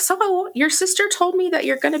 she's like, so your sister told me that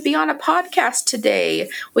you're going to be on a podcast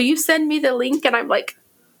today. Will you send me the link? And I'm like,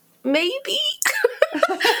 maybe.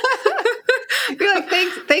 You're like,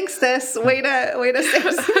 thanks, sis. Way to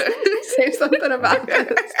say something about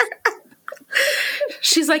this.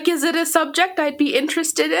 She's like, is it a subject I'd be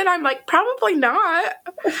interested in? I'm like, probably not.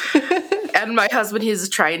 And my husband,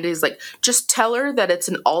 he's like, just tell her that it's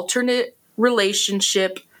an alternate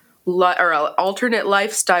relationship or an alternate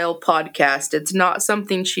lifestyle podcast. It's not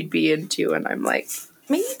something she'd be into. And I'm like,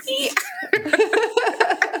 maybe.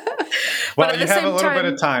 Well, you have a little bit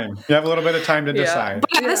of time. You have a little bit of time to decide.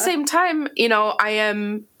 But at the same time, I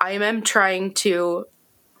am trying to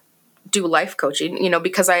do life coaching,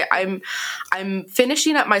 because I'm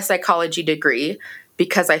finishing up my psychology degree,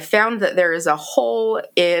 because I found that there is a hole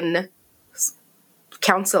in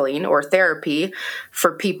counseling or therapy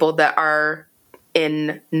for people that are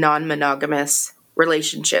in non-monogamous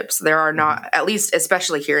relationships. There are not, at least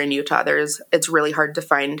especially here in Utah, it's really hard to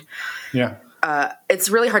find. Yeah. It's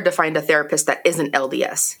really hard to find a therapist that isn't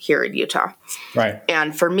LDS here in Utah. Right.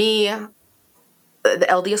 And for me, the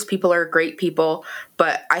LDS people are great people,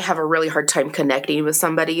 but I have a really hard time connecting with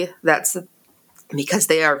somebody that's, because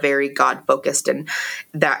they are very God focused, and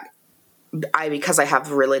because I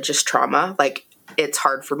have religious trauma, like it's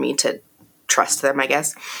hard for me to trust them, I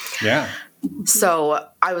guess. Yeah. So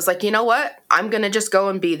I was like, you know what? I'm going to just go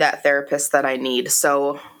and be that therapist that I need.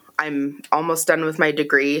 So I'm almost done with my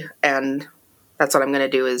degree, and that's what I'm going to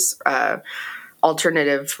do is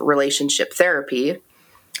alternative relationship therapy.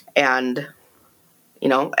 And,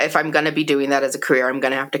 if I'm going to be doing that as a career, I'm going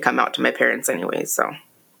to have to come out to my parents anyway. So,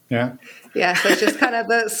 yeah. Yeah. So it's just kind of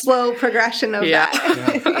the slow progression of that.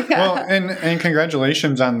 Yeah. Well, and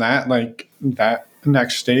congratulations on that. Like that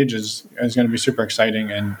next stage is going to be super exciting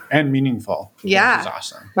and meaningful. Yeah. Which is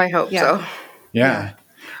awesome. I hope so. Yeah.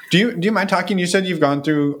 Do you mind talking? You said you've gone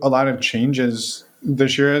through a lot of changes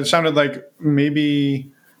this year. It sounded like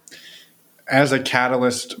maybe as a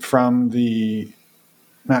catalyst from the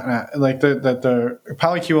the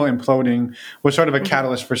polycule imploding was sort of a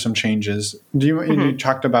catalyst for some changes. You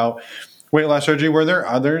talked about weight loss surgery. Were there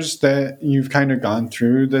others that you've kind of gone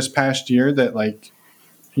through this past year that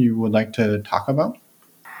you would like to talk about?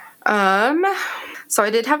 So I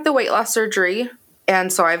did have the weight loss surgery,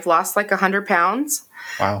 and so I've lost 100 pounds.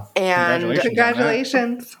 Wow. And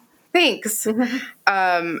congratulations. Thanks.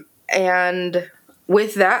 And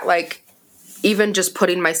with that, even just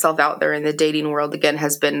putting myself out there in the dating world again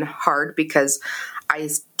has been hard, because I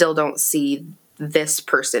still don't see this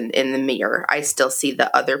person in the mirror. I still see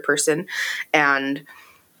the other person. And,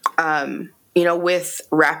 with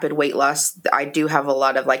rapid weight loss, I do have a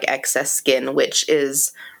lot of excess skin, which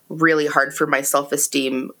is really hard for my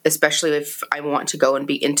self-esteem, especially if I want to go and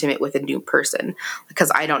be intimate with a new person,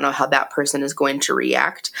 because I don't know how that person is going to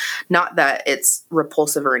react. Not that it's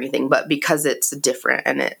repulsive or anything, but because it's different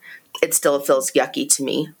and it still feels yucky to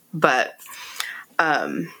me. But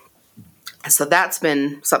so that's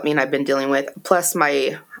been something I've been dealing with. Plus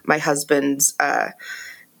my husband's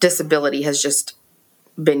disability has just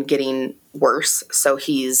been getting worse. So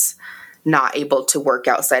he's not able to work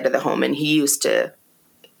outside of the home, and he used to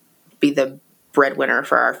be the breadwinner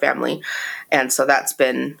for our family. And so that's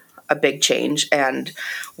been a big change. And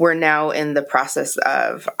we're now in the process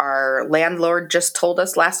of, our landlord just told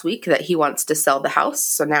us last week that he wants to sell the house.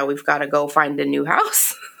 So now we've got to go find a new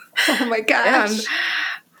house. Oh my gosh.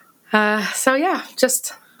 So yeah,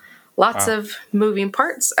 just lots of moving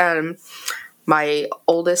parts. My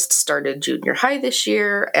oldest started junior high this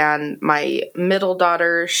year, and my middle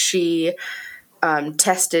daughter, she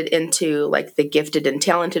tested into like the gifted and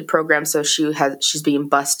talented program. So she's being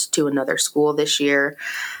bused to another school this year,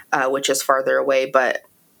 which is farther away, but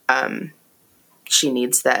she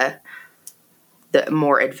needs the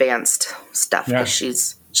more advanced stuff because she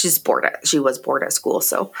was bored at school.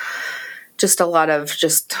 So just a lot of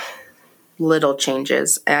just little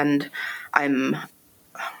changes, and I'm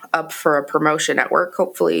up for a promotion at work,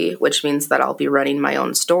 hopefully, which means that I'll be running my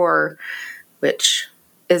own store, which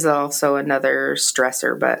is also another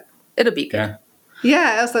stressor, but it'll be good.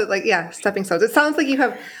 Yeah. Also, like, stepping stones. It sounds like you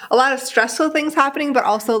have a lot of stressful things happening, but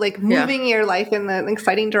also like moving your life in an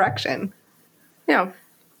exciting direction. Yeah.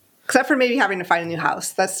 Except for maybe having to find a new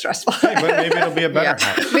house. That's stressful. Hey, but maybe it'll be a better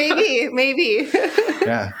house. Maybe.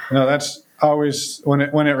 Yeah. No, that's always when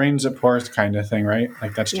it rains it pours kind of thing, right?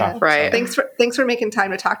 Like that's tough. Right. So. Thanks for making time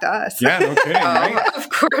to talk to us. Yeah, no kidding. Right? Of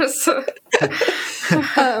course.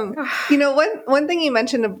 One thing you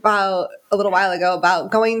mentioned about a little while ago about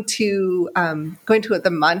going to the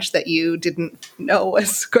munch that you didn't know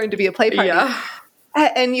was going to be a play party. Yeah.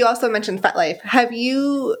 And you also mentioned FetLife. Have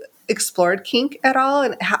you explored kink at all?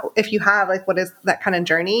 And how, if you have, like, what is that kind of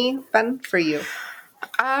journey been for you?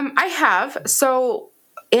 I have. So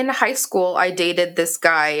in high school, I dated this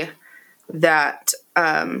guy that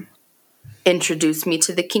introduced me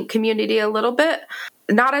to the kink community a little bit.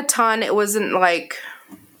 Not a ton. It wasn't like,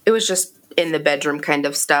 it was just in the bedroom kind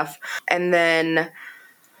of stuff. And then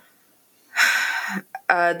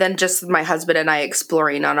just my husband and I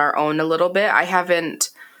exploring on our own a little bit. I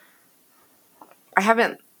haven't,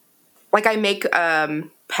 like, I make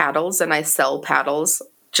paddles and I sell paddles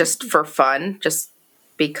just for fun, just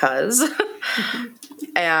because.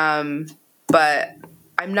 But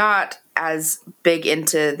I'm not as big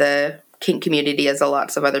into the kink community as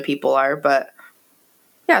lots of other people are. But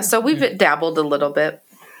yeah, so we've dabbled a little bit.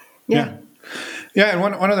 Yeah. And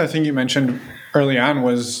one other thing you mentioned early on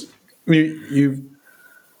was you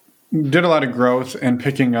did a lot of growth and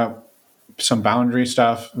picking up some boundary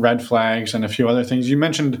stuff, red flags, and a few other things. You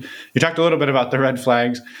talked a little bit about the red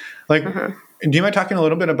flags. Like, do you mind talking a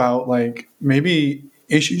little bit about, like, maybe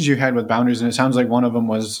issues you had with boundaries? And it sounds like one of them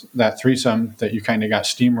was that threesome that you kind of got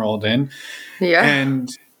steamrolled in. Yeah. And,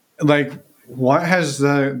 like, what has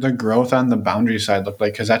the growth on the boundary side looked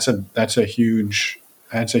like? Because that's a huge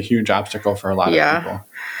obstacle for a lot of people.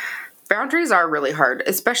 Boundaries are really hard,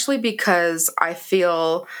 especially because I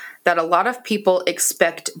feel that a lot of people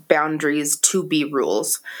expect boundaries to be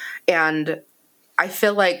rules. And I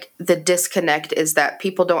feel like the disconnect is that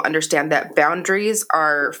people don't understand that boundaries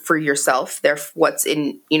are for yourself. They're what's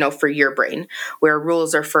in, for your brain, where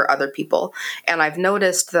rules are for other people. And I've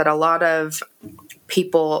noticed that a lot of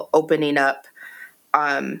people opening up,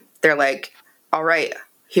 they're like, all right,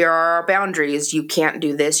 here are our boundaries. You can't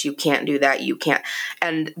do this. You can't do that. You can't.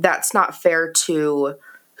 And that's not fair to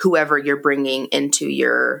whoever you're bringing into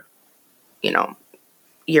your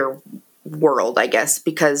world, I guess,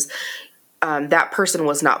 because that person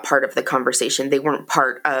was not part of the conversation. They weren't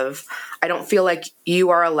part of, I don't feel like you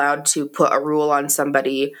are allowed to put a rule on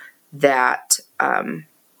somebody that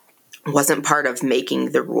wasn't part of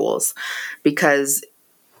making the rules. Because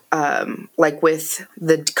like with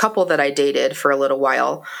the couple that I dated for a little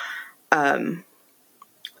while,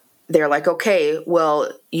 they're like, okay,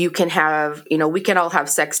 well, you can have, we can all have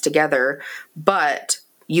sex together, but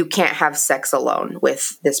you can't have sex alone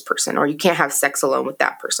with this person, or you can't have sex alone with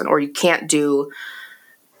that person, or you can't do,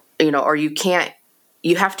 or you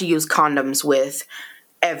have to use condoms with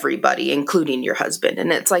everybody, including your husband.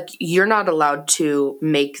 And it's like, you're not allowed to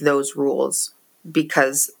make those rules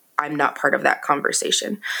because I'm not part of that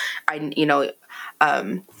conversation.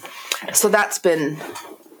 So that's been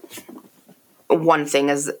one thing,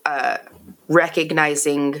 is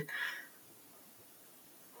recognizing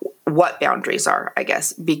what boundaries are, I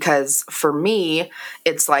guess, because for me,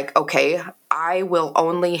 it's like, okay, I will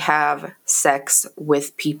only have sex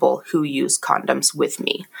with people who use condoms with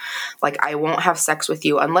me. Like, I won't have sex with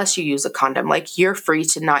you unless you use a condom. Like, you're free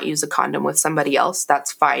to not use a condom with somebody else.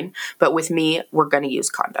 That's fine. But with me, we're going to use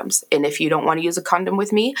condoms. And if you don't want to use a condom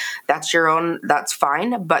with me, that's your own, that's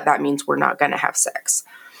fine. But that means we're not going to have sex.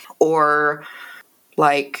 Or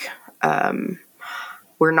like,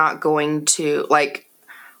 we're not going to, like,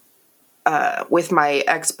 with my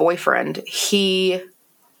ex-boyfriend, he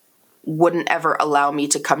wouldn't ever allow me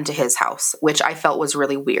to come to his house, which I felt was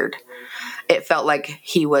really weird. It felt like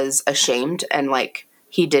he was ashamed and like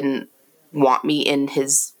he didn't want me in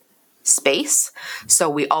his space. So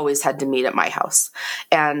we always had to meet at my house.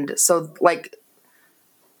 And so like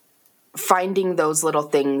finding those little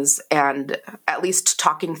things and at least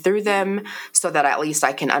talking through them so that at least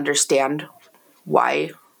I can understand why,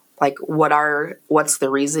 like what's the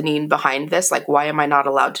reasoning behind this? Like, why am I not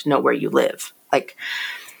allowed to know where you live? Like,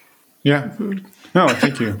 yeah. No,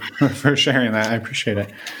 thank you for sharing that. I appreciate it.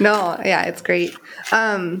 No, yeah, it's great.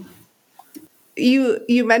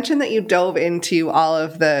 You mentioned that you dove into all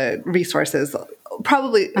of the resources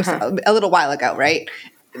probably a little while ago, right?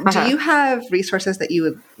 Do you have resources that you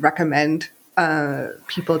would recommend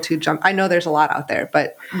people to jump? I know there's a lot out there,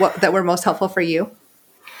 but what that were most helpful for you?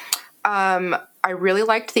 I really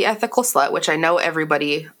liked The Ethical Slut, which I know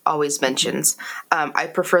everybody always mentions. I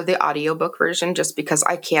prefer the audiobook version just because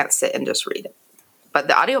I can't sit and just read it. But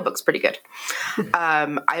the audiobook's pretty good.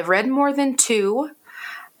 I've read More Than Two,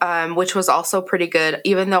 which was also pretty good,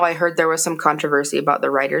 even though I heard there was some controversy about the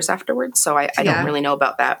writers afterwards. So I don't really know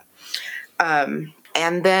about that.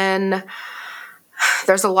 And then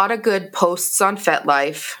there's a lot of good posts on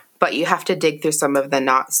FetLife, but you have to dig through some of the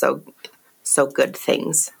not so good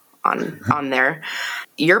things on there.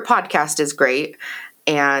 Your podcast is great,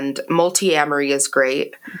 and Multi-Amory is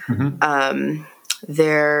great. Mm-hmm.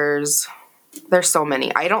 There's so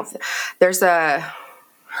many. Her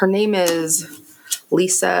name is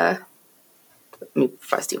Lisa. Let me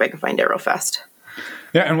see if I can find it real fast.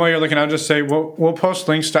 Yeah, and while you're looking, I'll just say we'll post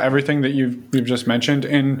links to everything that you've just mentioned.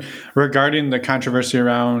 And regarding the controversy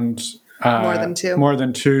around More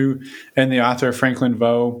Than Two, and the author Franklin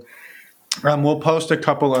Vo, we'll post a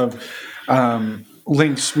couple of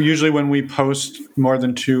links. Usually when we post More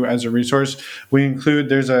Than Two as a resource, we include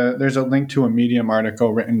there's a link to a Medium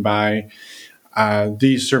article written by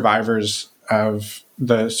these survivors of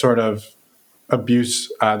the sort of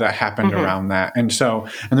abuse that happened around that. And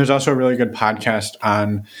there's also a really good podcast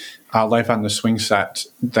on Life on the Swing Set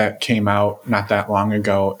that came out not that long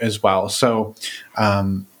ago as well. So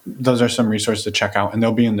those are some resources to check out, and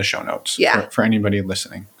they'll be in the show notes for anybody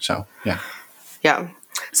listening. So, yeah. Yeah.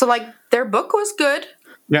 So, like, their book was good,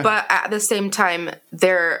 but at the same time,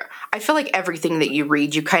 I feel like everything that you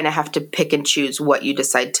read, you kind of have to pick and choose what you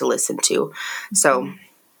decide to listen to. So,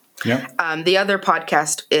 the other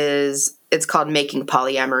podcast it's called Making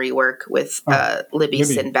Polyamory Work with Libby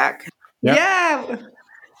Sinback. Yeah.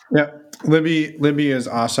 Libby is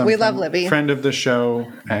awesome. We love Libby. Friend of the show,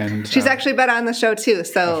 and she's actually been on the show too.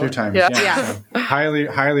 So a few times. Yeah. So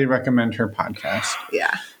highly recommend her podcast.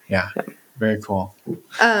 Yeah. Very cool.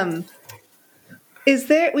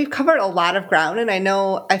 We've covered a lot of ground, and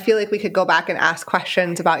I feel like we could go back and ask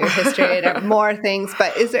questions about your history and more things,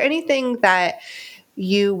 but is there anything that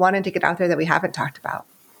you wanted to get out there that we haven't talked about?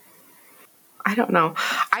 I don't know.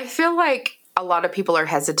 I feel like a lot of people are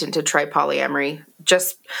hesitant to try polyamory.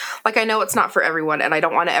 Just like, I know it's not for everyone, and I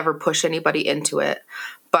don't want to ever push anybody into it.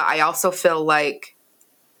 But I also feel like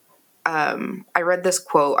I read this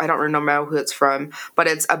quote. I don't remember who it's from, but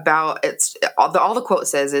it's all the quote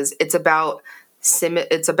says is it's not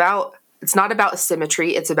about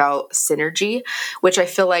symmetry. It's about synergy, which I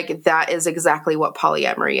feel like that is exactly what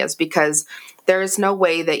polyamory is, because there is no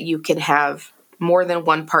way that you can have more than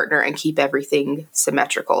one partner and keep everything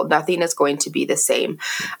symmetrical. Nothing is going to be the same.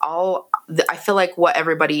 I feel like what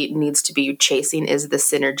everybody needs to be chasing is the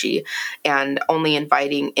synergy, and only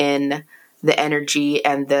inviting in the energy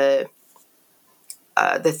and the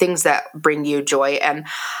things that bring you joy. And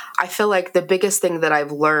I feel like the biggest thing that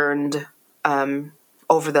I've learned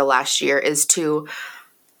over the last year is to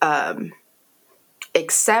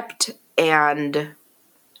accept and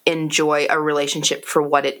enjoy a relationship for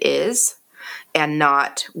what it is, and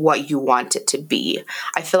not what you want it to be.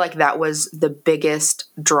 I feel like that was the biggest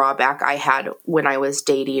drawback I had when I was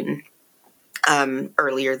dating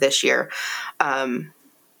earlier this year,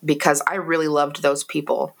 because I really loved those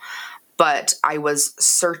people, but I was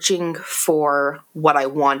searching for what I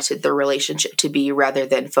wanted the relationship to be rather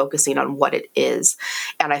than focusing on what it is.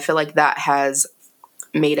 And I feel like that has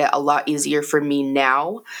made it a lot easier for me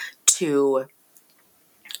now to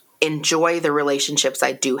enjoy the relationships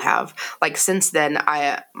I do have. Like since then,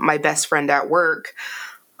 my best friend at work,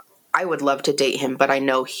 I would love to date him, but I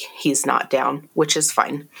know he's not down, which is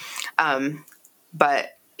fine.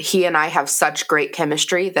 But he and I have such great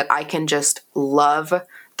chemistry that I can just love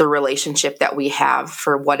the relationship that we have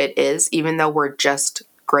for what it is, even though we're just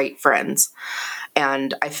great friends.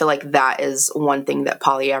 And I feel like that is one thing that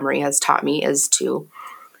polyamory has taught me, is to,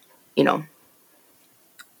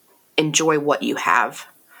 enjoy what you have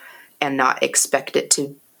and not expect it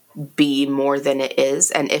to be more than it is.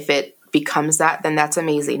 And if it becomes that, then that's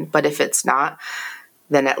amazing. But if it's not,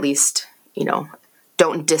 then at least,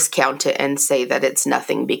 don't discount it and say that it's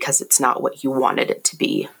nothing because it's not what you wanted it to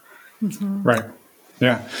be. Mm-hmm. Right.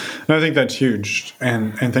 Yeah. And I think that's huge.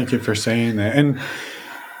 And thank you for saying that. And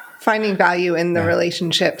finding value in the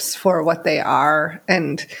relationships for what they are.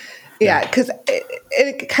 And because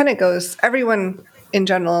it kind of goes, everyone in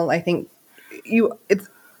general, I think it's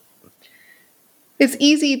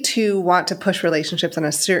easy to want to push relationships in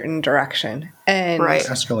a certain direction, and right.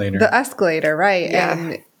 the escalator, right?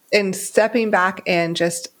 Yeah. And stepping back and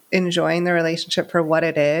just enjoying the relationship for what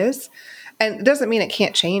it is. And it doesn't mean it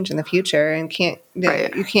can't change in the future and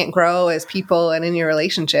you can't grow as people and in your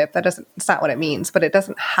relationship. It's not what it means, but it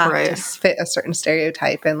doesn't have to fit a certain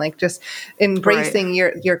stereotype. And like just embracing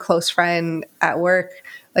your close friend at work,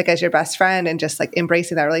 like as your best friend, and just like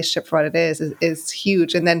embracing that relationship for what it is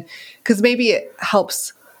huge. And then, cause maybe it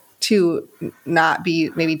helps to not be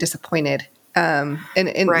maybe disappointed, and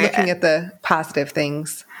looking at the positive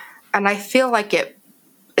things. And I feel like it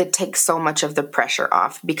takes so much of the pressure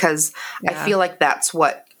off, because I feel like that's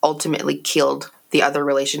what ultimately killed the other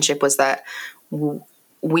relationship, was that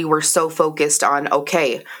we were so focused on,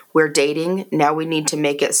 okay, we're dating. Now we need to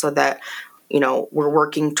make it so that, we're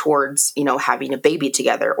working towards, having a baby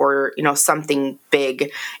together, or, something big,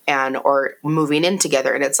 or moving in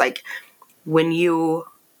together. And it's like, when you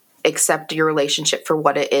accept your relationship for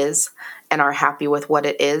what it is and are happy with what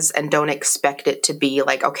it is, and don't expect it to be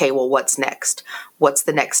like, okay, well, what's next? What's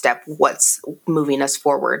the next step? What's moving us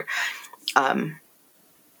forward? I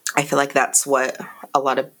feel like that's what a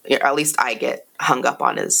lot of, or at least I get hung up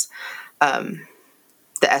on, is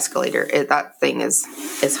the escalator. That thing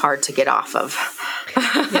is hard to get off of.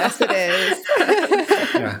 Yes, it is.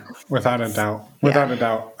 Yeah, without a doubt. Without a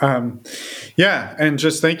doubt. And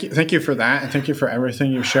just thank you for that, and thank you for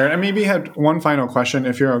everything you shared. I maybe had one final question,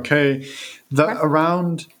 if you're okay.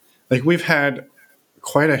 Around, like, we've had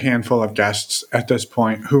quite a handful of guests at this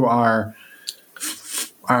point who are,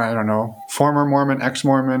 I don't know, former Mormon,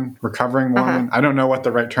 ex-Mormon, recovering Mormon. I don't know what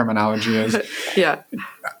the right terminology is. Yeah.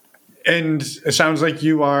 And it sounds like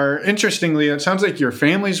you are, interestingly, it sounds like your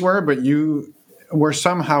families were, but you were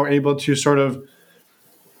somehow able to sort of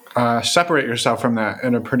separate yourself from that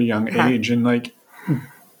at a pretty young age. And like,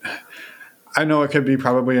 I know it could be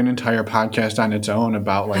probably an entire podcast on its own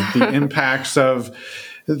about like the impacts of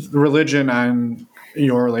religion on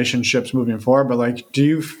your relationships moving forward. But like, do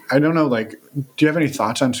you have any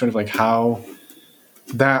thoughts on sort of like how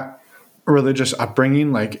that religious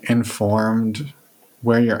upbringing like informed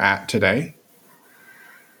where you're at today?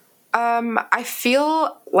 I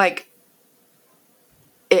feel like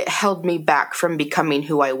it held me back from becoming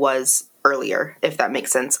who I was earlier, if that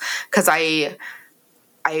makes sense. Because I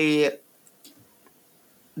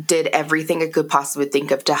did everything I could possibly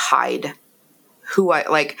think of to hide who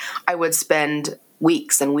I would spend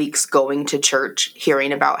weeks and weeks going to church,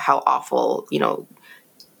 hearing about how awful,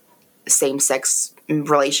 same-sex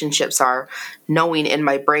relationships are, knowing in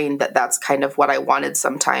my brain that that's kind of what I wanted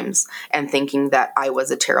sometimes, and thinking that I was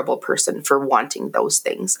a terrible person for wanting those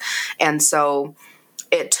things. And so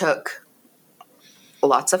it took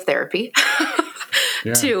lots of therapy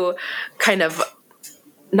to kind of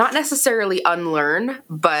not necessarily unlearn,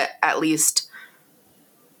 but at least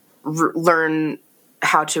learn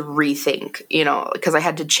how to rethink, because I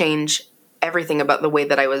had to change everything about the way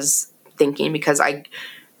that I was thinking, because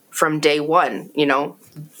from day one,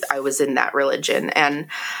 I was in that religion. And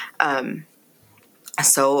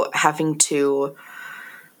so having to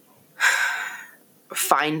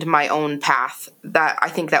find my own path, that I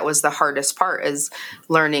think that was the hardest part, is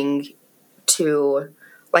learning to,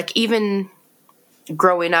 like, even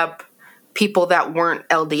growing up, people that weren't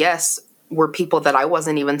LDS were people that I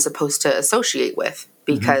wasn't even supposed to associate with,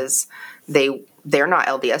 because they're not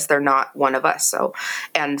LDS. They're not one of us. So,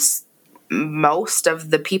 and most of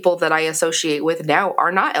the people that I associate with now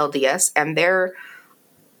are not LDS, and they're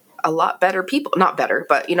a lot better people. Not better,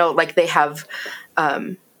 but like they have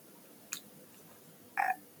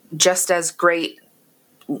just as great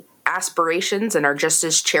aspirations and are just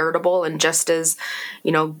as charitable and just as,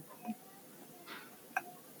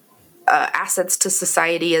 assets to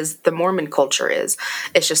society as the Mormon culture is.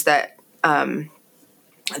 It's just that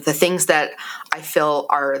the things that I feel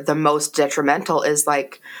are the most detrimental is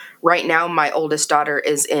like right now my oldest daughter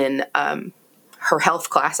is in her health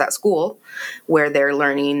class at school where they're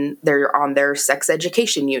on their sex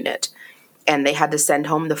education unit, and they had to send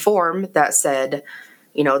home the form that said,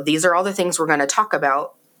 these are all the things we're going to talk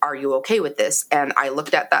about. Are you okay with this? And I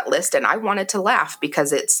looked at that list and I wanted to laugh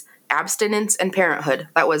because it's abstinence and parenthood.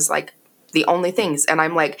 That was like the only things. And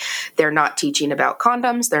I'm like, they're not teaching about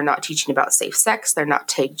condoms. They're not teaching about safe sex. They're not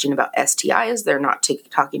teaching about STIs. They're not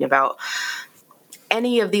talking about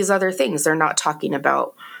any of these other things. They're not talking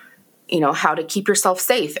about, how to keep yourself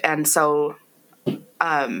safe. And so,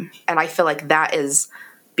 and I feel like that is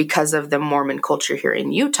because of the Mormon culture here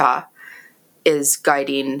in Utah is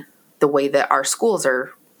guiding the way that our schools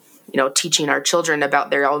are, teaching our children about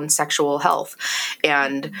their own sexual health.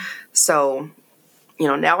 And so,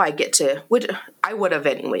 now I get to, I would have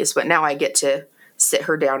anyways, but now I get to sit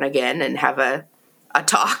her down again and have a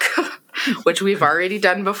talk, which we've already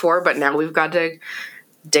done before, but now we've got to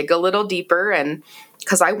dig a little deeper. And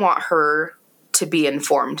because I want her to be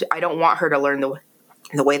informed. I don't want her to learn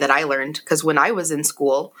the way that I learned. Because when I was in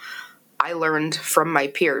school, I learned from my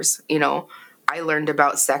peers, I learned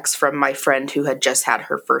about sex from my friend who had just had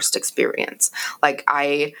her first experience. Like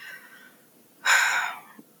I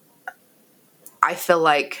feel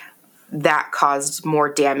like that caused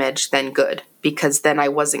more damage than good because then I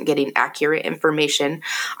wasn't getting accurate information.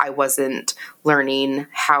 I wasn't learning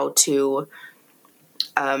how to,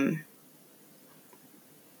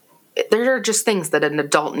 there are just things that an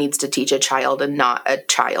adult needs to teach a child and not a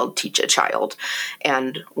child teach a child.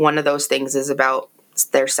 And one of those things is about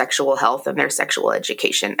their sexual health and their sexual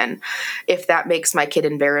education. And if that makes my kid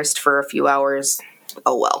embarrassed for a few hours,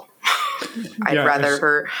 oh well. I'd rather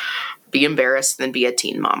her be embarrassed than be a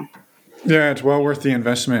teen mom. Yeah, it's well worth the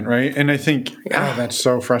investment, right? And I think that's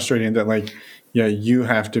so frustrating that you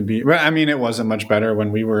have to be. Well, I mean, it wasn't much better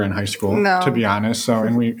when we were in high school, to be honest. So,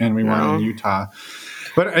 and we weren't in Utah.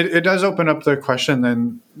 But it does open up the question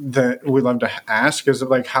then that we love to ask is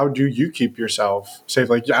how do you keep yourself safe?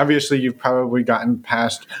 Like, obviously, you've probably gotten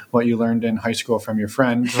past what you learned in high school from your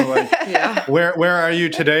friends. So, where are you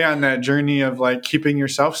today on that journey of keeping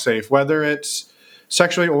yourself safe, whether it's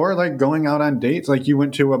sexually or going out on dates? Like you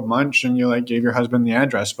went to a munch and you gave your husband the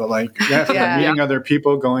address, but meeting other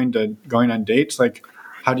people, going on dates,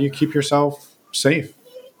 how do you keep yourself safe?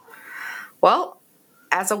 Well,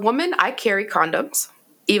 as a woman, I carry condoms,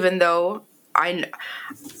 even though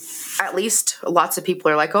at least lots of people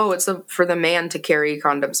are like, oh, it's for the man to carry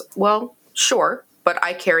condoms. Well, sure. But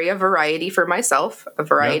I carry a variety for myself, a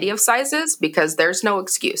variety of sizes, because there's no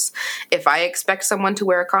excuse. If I expect someone to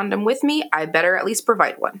wear a condom with me, I better at least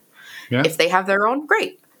provide one. Yeah. If they have their own,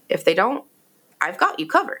 great. If they don't, I've got you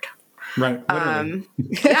covered. Right. Literally.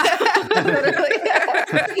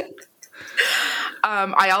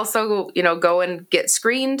 I also, go and get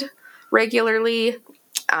screened regularly.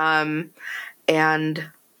 And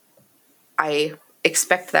I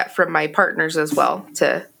expect that from my partners as well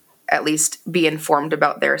to at least be informed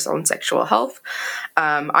about their own sexual health.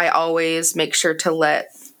 I always make sure to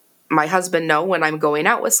let my husband know when I'm going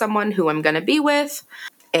out with someone who I'm going to be with.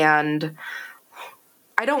 And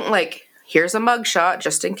I don't here's a mugshot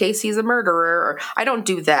just in case he's a murderer. Or I don't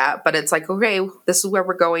do that, but it's okay, this is where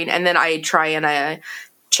we're going. And then I try and I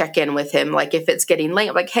check in with him. If it's getting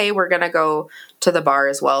late, hey, we're going to go to the bar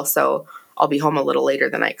as well. So I'll be home a little later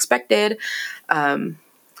than I expected.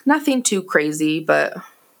 Nothing too crazy, but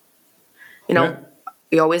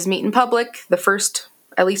we always meet in public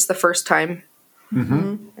at least the first time.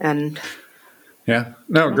 Mm-hmm. And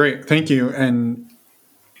great. Thank you. And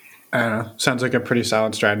I don't know, sounds like a pretty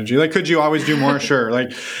solid strategy. Could you always do more? Sure.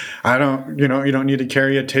 I don't, you don't need to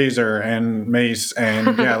carry a taser and mace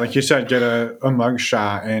and like you said, get a mug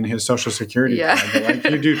shot and his social security card.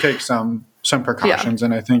 But you do take some precautions.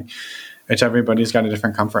 And I think everybody's got a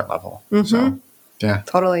different comfort level. Mm-hmm. So yeah,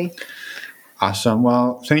 totally. Awesome.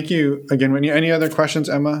 Well, thank you again. Any other questions,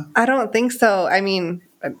 Emma? I don't think so. I mean,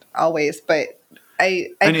 always, but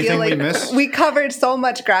I feel like we covered so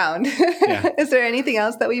much ground. Is there anything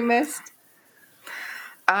else that we missed?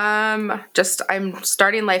 I'm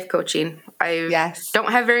starting life coaching. I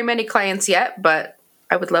don't have very many clients yet, but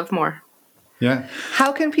I would love more. Yeah.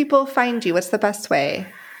 How can people find you? What's the best way?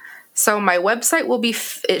 So my website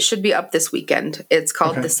it should be up this weekend. It's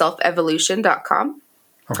called theselfevolution.com.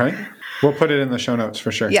 Okay. We'll put it in the show notes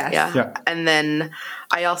for sure. Yes. Yeah. And then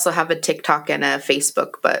I also have a TikTok and a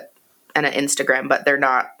Facebook, and an Instagram, but they're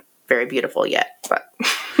not very beautiful yet, but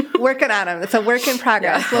Working on them. It's a work in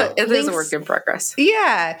progress. yeah, Well, it is a work in progress.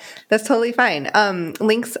 Yeah, that's totally fine.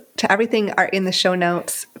 Links to everything are in the show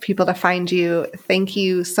notes. People to find you. Thank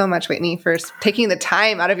you so much, Whitney, for taking the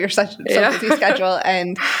time out of your such busy schedule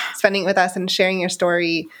and spending it with us and sharing your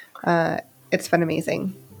story. It's been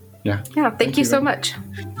amazing. Yeah. Yeah, thank you so much.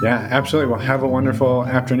 Yeah, absolutely. Well, have a wonderful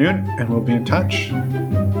afternoon, and we'll be in touch.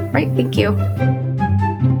 Right, thank you.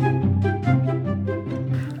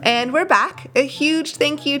 And we're back. A huge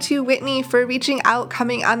thank you to Whitney for reaching out,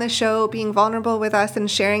 coming on the show, being vulnerable with us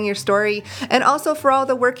and sharing your story, and also for all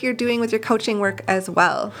the work you're doing with your coaching work as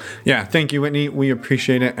well. Yeah, thank you, Whitney. We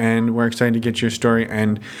appreciate it, and we're excited to get your story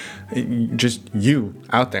and just you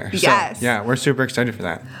out there. Yes. So, yeah, we're super excited for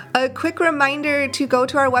that. A quick reminder to go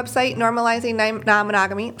to our website, Normalizing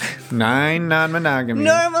Non-Monogamy. 9 non-monogamy.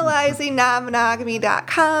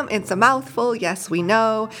 NormalizingNonmonogamy.com. It's a mouthful, yes, we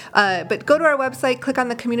know. But go to our website, click on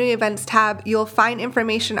the community events tab. You'll find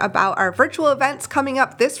information about our virtual events coming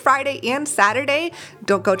up this Friday and Saturday.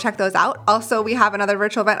 Don't go check those out. Also, we have another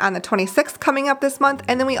virtual event on the 26th coming up this month.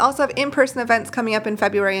 And then we also have in-person events coming up in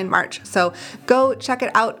February and March. So go check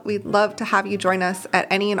it out. We'd love to have you join us at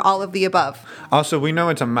any and all of the above. Also, we know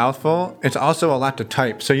it's a mouthful. It's also a lot to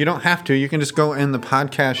type. So you don't have to. You can just go in the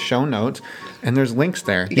podcast show notes, and there's links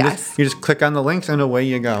there. Yes. You just click on the links, and away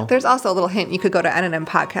you go. There's also a little hint. You could go to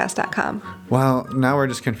nnmpodcast.com. Well, now we're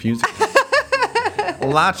just confused.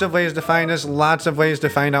 Lots of ways to find us, lots of ways to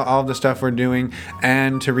find out all of the stuff we're doing,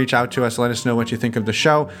 and to reach out to us, let us know what you think of the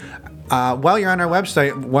show. While you're on our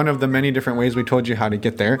website, one of the many different ways we told you how to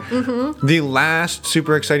get there, the last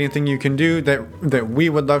super exciting thing you can do that we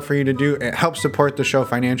would love for you to do, it helps support the show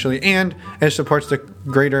financially, and it supports the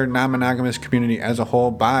greater non-monogamous community as a whole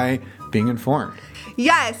by being informed.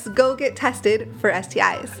 Yes, go get tested for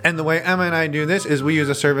STIs. And the way Emma and I do this is we use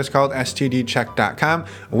a service called stdcheck.com.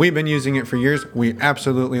 We've been using it for years. We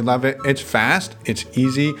absolutely love it. It's fast. It's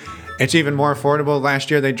easy. It's even more affordable. Last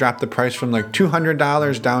year, they dropped the price from like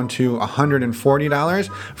 $200 down to $140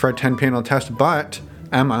 for a 10-panel test. But,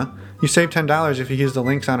 Emma, you save $10 if you use the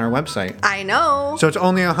links on our website. I know. So it's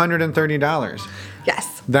only $130.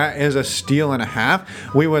 Yes. That is a steal and a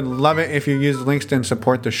half. We would love it if you use the links and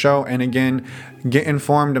support the show. And again, get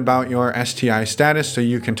informed about your STI status so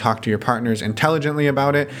you can talk to your partners intelligently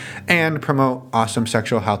about it and promote awesome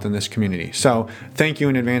sexual health in this community. So thank you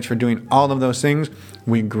in advance for doing all of those things.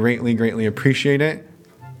 We greatly, greatly appreciate it.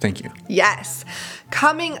 Thank you. Yes.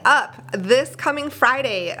 Coming up this coming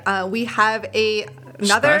Friday, we have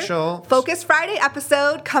another Special Focus Friday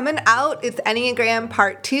episode coming out. It's Enneagram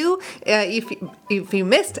Part 2. If you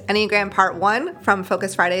missed Enneagram Part 1 from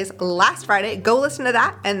Focus Fridays last Friday, go listen to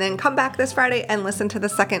that and then come back this Friday and listen to the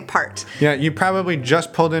second part. Yeah, you probably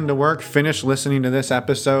just pulled into work, finished listening to this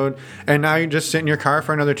episode, and now you just sit in your car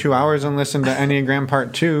for another 2 hours and listen to Enneagram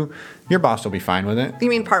Part 2. Your boss will be fine with it. You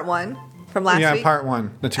mean Part 1 from last week? Yeah, Part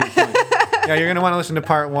 1. The 2 points. Yeah, you're going to want to listen to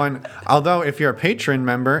Part 1. Although, if you're a patron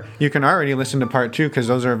member, you can already listen to Part 2 because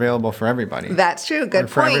those are available for everybody. That's true. Good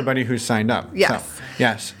for point. everybody who's signed up. Yes. So,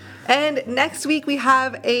 yes. And next week we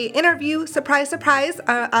have a interview, surprise, surprise,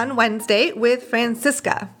 on Wednesday with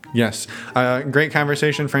Francisca. Yes. Great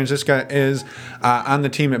conversation. Francisca is on the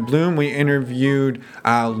team at Bloom. We interviewed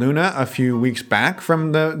Luna a few weeks back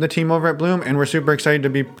from the team over at Bloom, and we're super excited to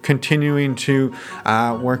be continuing to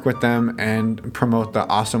work with them and promote the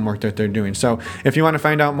awesome work that they're doing. So if you want to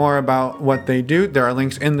find out more about what they do, there are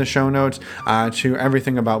links in the show notes to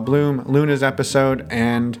everything about Bloom, Luna's episode,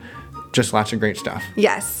 and just lots of great stuff.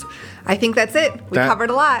 Yes. I think that's it. We covered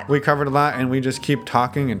a lot. We covered a lot, and we just keep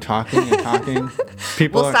talking and talking and talking.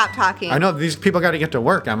 We'll stop talking. I know these people got to get to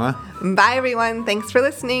work, Emma. Bye, everyone. Thanks for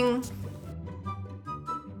listening.